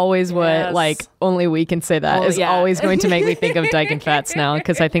 That's always what, like, only we can say that is always going to make me think of Dyke and Fats now,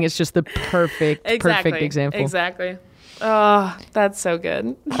 because I think it's just the perfect example. Exactly. Oh, that's so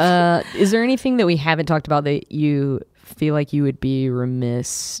good. Is there anything that we haven't talked about that you feel like you would be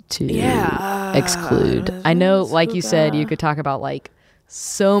remiss to exclude? I know, like you said, you could talk about like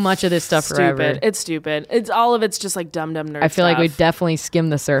so much of this stuff forever. It's stupid. It's all of it's just like dumb nerd. I feel like we definitely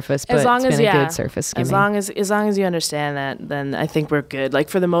skimmed the surface, but it's been a good surface skimming. As long as you understand that, then I think we're good. Like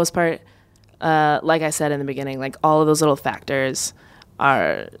for the most part, like I said in the beginning, like all of those little factors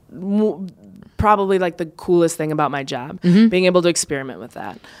are probably like the coolest thing about my job, being able to experiment with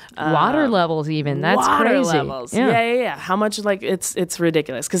that. Water levels, even that's water crazy. Levels. Yeah. How much? Like it's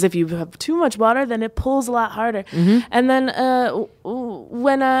ridiculous, because if you have too much water, then it pulls a lot harder. And then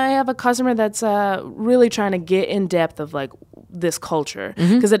when I have a customer that's really trying to get in depth of like this culture,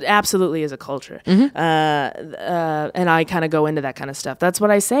 because it absolutely is a culture, and I kind of go into that kind of stuff. That's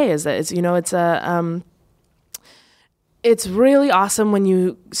what I say is that it's it's really awesome when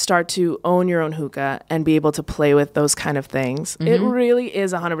you start to own your own hookah and be able to play with those kind of things. It really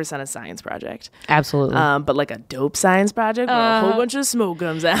is 100% a science project. Absolutely. But like a dope science project where a whole bunch of smoke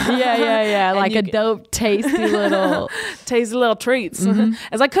comes out. Yeah. Like a dope, tasty little treats.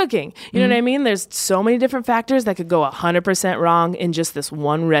 It's like cooking. You know what I mean? There's so many different factors that could go 100% wrong in just this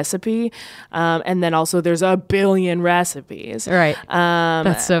one recipe. And then also there's a billion recipes. Right.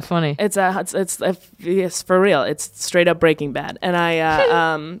 That's so funny. It's for real. It's straight up Breaking Bad.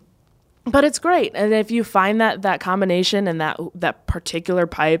 And but it's great. And if you find that combination and that particular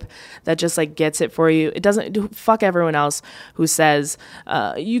pipe that just like gets it for you, it doesn't fuck everyone else who says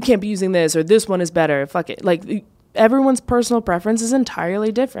you can't be using this or this one is better. Fuck it. Like everyone's personal preference is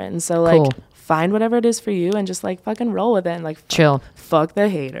entirely different. And so like find whatever it is for you and just like fucking roll with it and like chill. Fuck the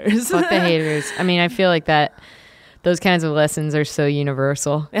haters. Fuck the haters. I mean, I feel like those kinds of lessons are so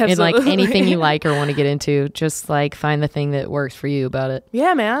universal. Absolutely. In like anything you like or want to get into, just like find the thing that works for you about it.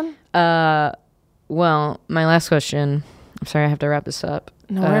 Yeah, man. Well, my last question, I'm sorry I have to wrap this up.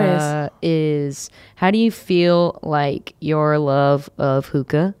 No worries. Is how do you feel like your love of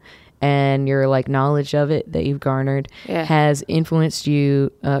hookah and your like knowledge of it that you've garnered has influenced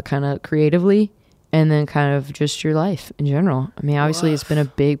you kind of creatively and then kind of just your life in general? I mean, obviously it's been a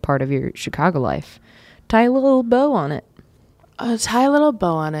big part of your Chicago life. Tie a little bow on it. Tie a little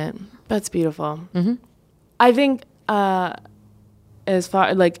bow on it. That's beautiful. I think as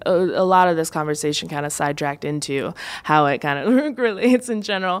far like a lot of this conversation kind of sidetracked into how it kind of relates in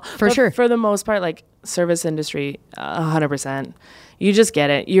general. But sure. For the most part, like service industry, 100%. You just get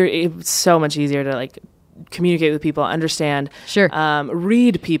it. It's so much easier to like communicate with people, understand. Sure.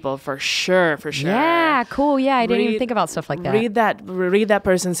 Read people for sure. Yeah, cool. Yeah, I didn't even think about stuff like that. Read that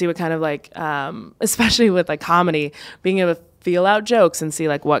person, see what kind of like, especially with like comedy, being able to feel out jokes and see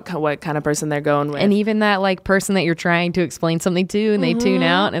like what kind of person they're going with. And even that like person that you're trying to explain something to and they tune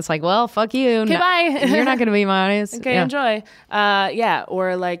out and it's like, well, fuck you. Okay, bye. You're not going to be my audience. Okay, enjoy. Yeah,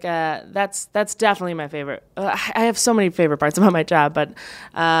 or like that's definitely my favorite. I have so many favorite parts about my job, but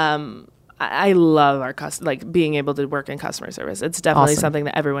I love our being able to work in customer service. It's definitely something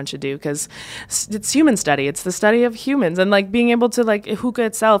that everyone should do because it's human study. It's the study of humans and like being able to like hookah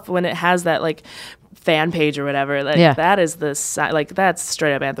itself when it has that like fan page or whatever. Like that is that's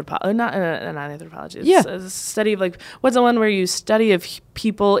straight up anthropology. Not anthropology. It's a study of like what's the one where you study of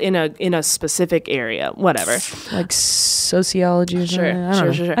people in a specific area, whatever. Like sociology or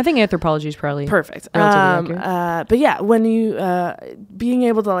something. Sure. I think anthropology is probably perfect. Relatively accurate. But yeah, when you being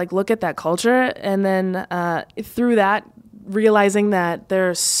able to like look at that culture and then through that realizing that there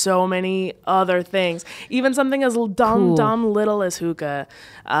are so many other things, even something as dumb little as hookah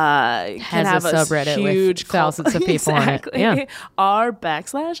can have a subreddit huge with thousands of people on it. Yeah. R /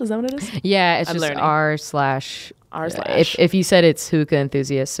 is that what it is? Yeah, it's just r/. If you said it's hookah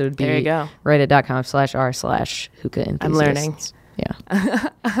enthusiasts, so it would be reddit.com/r/hookah enthusiasts. I'm learning. Yeah.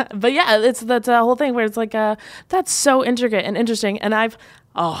 But yeah, that's a whole thing where it's like that's so intricate and interesting, and I've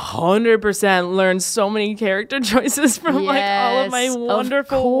 100% learned so many character choices from like all of my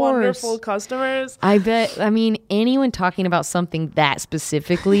wonderful customers. I bet. I mean, anyone talking about something that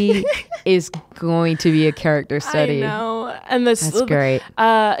specifically is going to be a character study. I know, and that's great.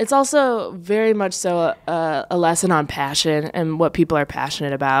 It's also very much so a lesson on passion and what people are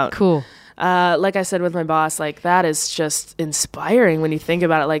passionate about. Cool. Like I said with my boss, like that is just inspiring when you think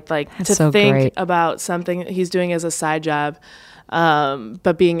about it. Like that's to so think great. about something he's doing as a side job,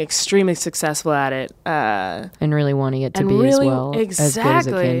 but being extremely successful at it, and really wanting it to be as well as good as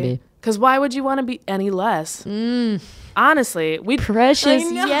it can be. Because why would you want to be any less? Honestly, precious.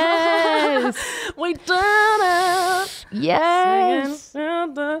 Yes, we done it. Yes,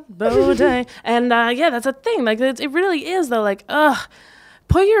 and that's a thing. Like it really is though. Like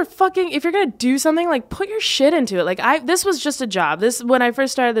put your if you're gonna do something, like put your shit into it. Like this was just a job. When I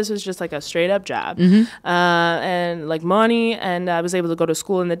first started, this was just like a straight up job, and like money. And I was able to go to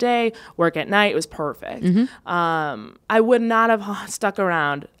school in the day, work at night. It was perfect. I would not have stuck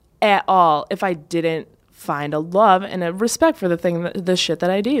around at all if I didn't find a love and a respect for the shit that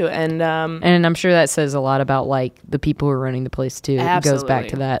I do. And I'm sure that says a lot about like the people who are running the place too. It goes back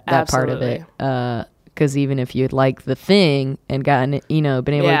to that part of it. Because even if you'd like the thing and gotten, been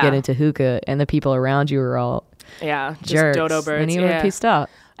able to get into hookah and the people around you are all just jerks, dodo birds, and you were pissed off.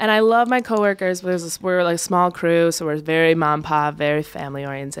 And I love my coworkers. We're like a small crew, so we're very mom pop, very family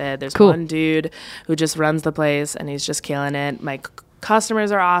oriented. There's one dude who just runs the place, and he's just killing it. My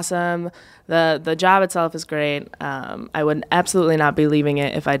customers are awesome. The job itself is great. I would absolutely not be leaving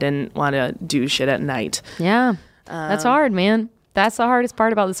it if I didn't want to do shit at night. Yeah, that's hard, man. That's the hardest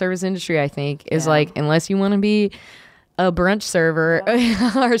part about the service industry, I think, is like, unless you want to be a brunch server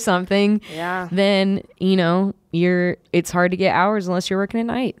or something, then, it's hard to get hours unless you're working at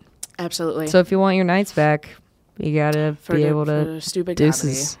night. Absolutely. So if you want your nights back, you got to be able to stupid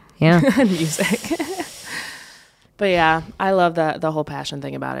deuces. comedy. Yeah. Music. But yeah, I love the whole passion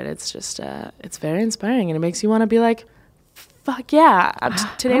thing about it. It's just, it's very inspiring, and it makes you want to be like, fuck yeah.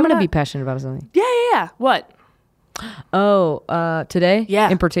 Today I'm going to be passionate about something. Yeah. What? Oh, today? Yeah.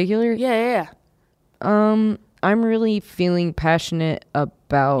 In particular? Yeah. I'm really feeling passionate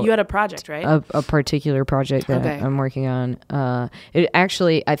about... You had a project, right? A particular project that I'm working on. It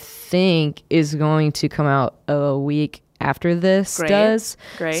actually, I think, is going to come out a week after this does.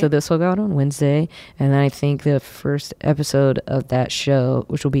 Great. So this will go out on Wednesday. And then I think the first episode of that show,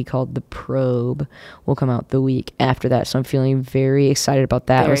 which will be called The Probe, will come out the week after that. So I'm feeling very excited about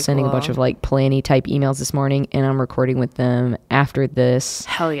that. I was sending a bunch of like planny type emails this morning, and I'm recording with them after this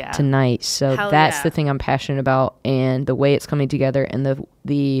tonight. So that's the thing I'm passionate about, and the way it's coming together, and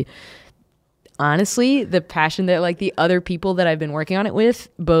the honestly, the passion that like the other people that I've been working on it with,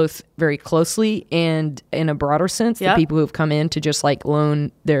 both very closely and in a broader sense, the people who have come in to just like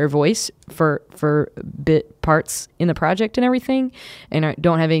loan their voice for bit parts in the project and everything, and I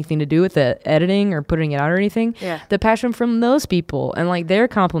don't have anything to do with the editing or putting it out or anything. The passion from those people and like their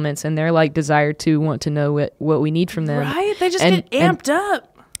compliments and their like desire to want to know what we need from them. Right? They just get amped up.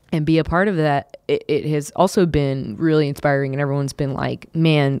 And be a part of that, it has also been really inspiring, and everyone's been like,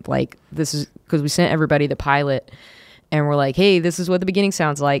 man, like this is because we sent everybody the pilot, and we're like, hey, this is what the beginning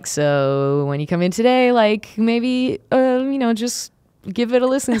sounds like. So when you come in today, like maybe, just give it a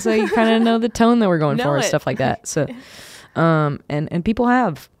listen so you kind of know the tone that we're going for and stuff like that. So, and people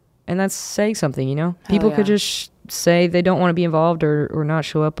have, and that's saying something, People could just say they don't want to be involved or not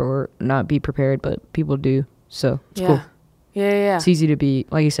show up or not be prepared, but people do. So it's cool. Yeah. It's easy to be,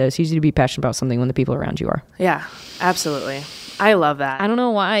 like you said, it's easy to be passionate about something when the people around you are. Yeah, absolutely. I love that. I don't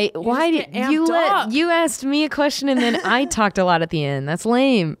know why. Why did you asked me a question and then I talked a lot at the end? That's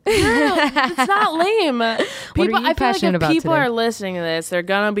lame. No, it's not lame. People, I feel like if people are listening to this, they're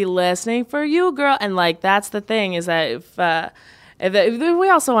gonna be listening for you, girl. And like that's the thing is that if we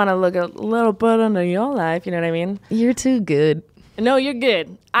also want to look a little bit into your life, you know what I mean? You're too good. No, you're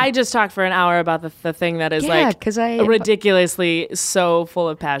good. I just talked for an hour about the thing that is ridiculously so full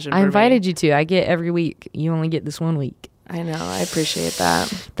of passion. I invited you to. I get every week. You only get this 1 week. I know. I appreciate that.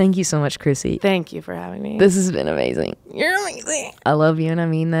 Thank you so much, Chrissy. Thank you for having me. This has been amazing. You're amazing. I love you and I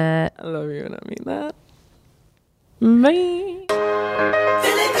mean that. I love you and I mean that. Bye.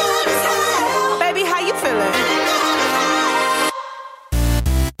 Feeling good as hell. Baby, how you feeling?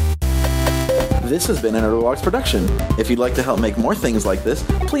 This has been a Nerdologues production. If you'd like to help make more things like this,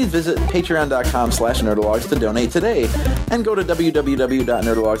 please visit patreon.com/nerdologues to donate today, and go to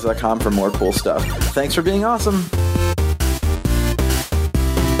www.nerdologues.com for more cool stuff. Thanks for being awesome.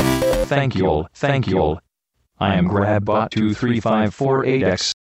 Thank you all. I am GrabBot23548X.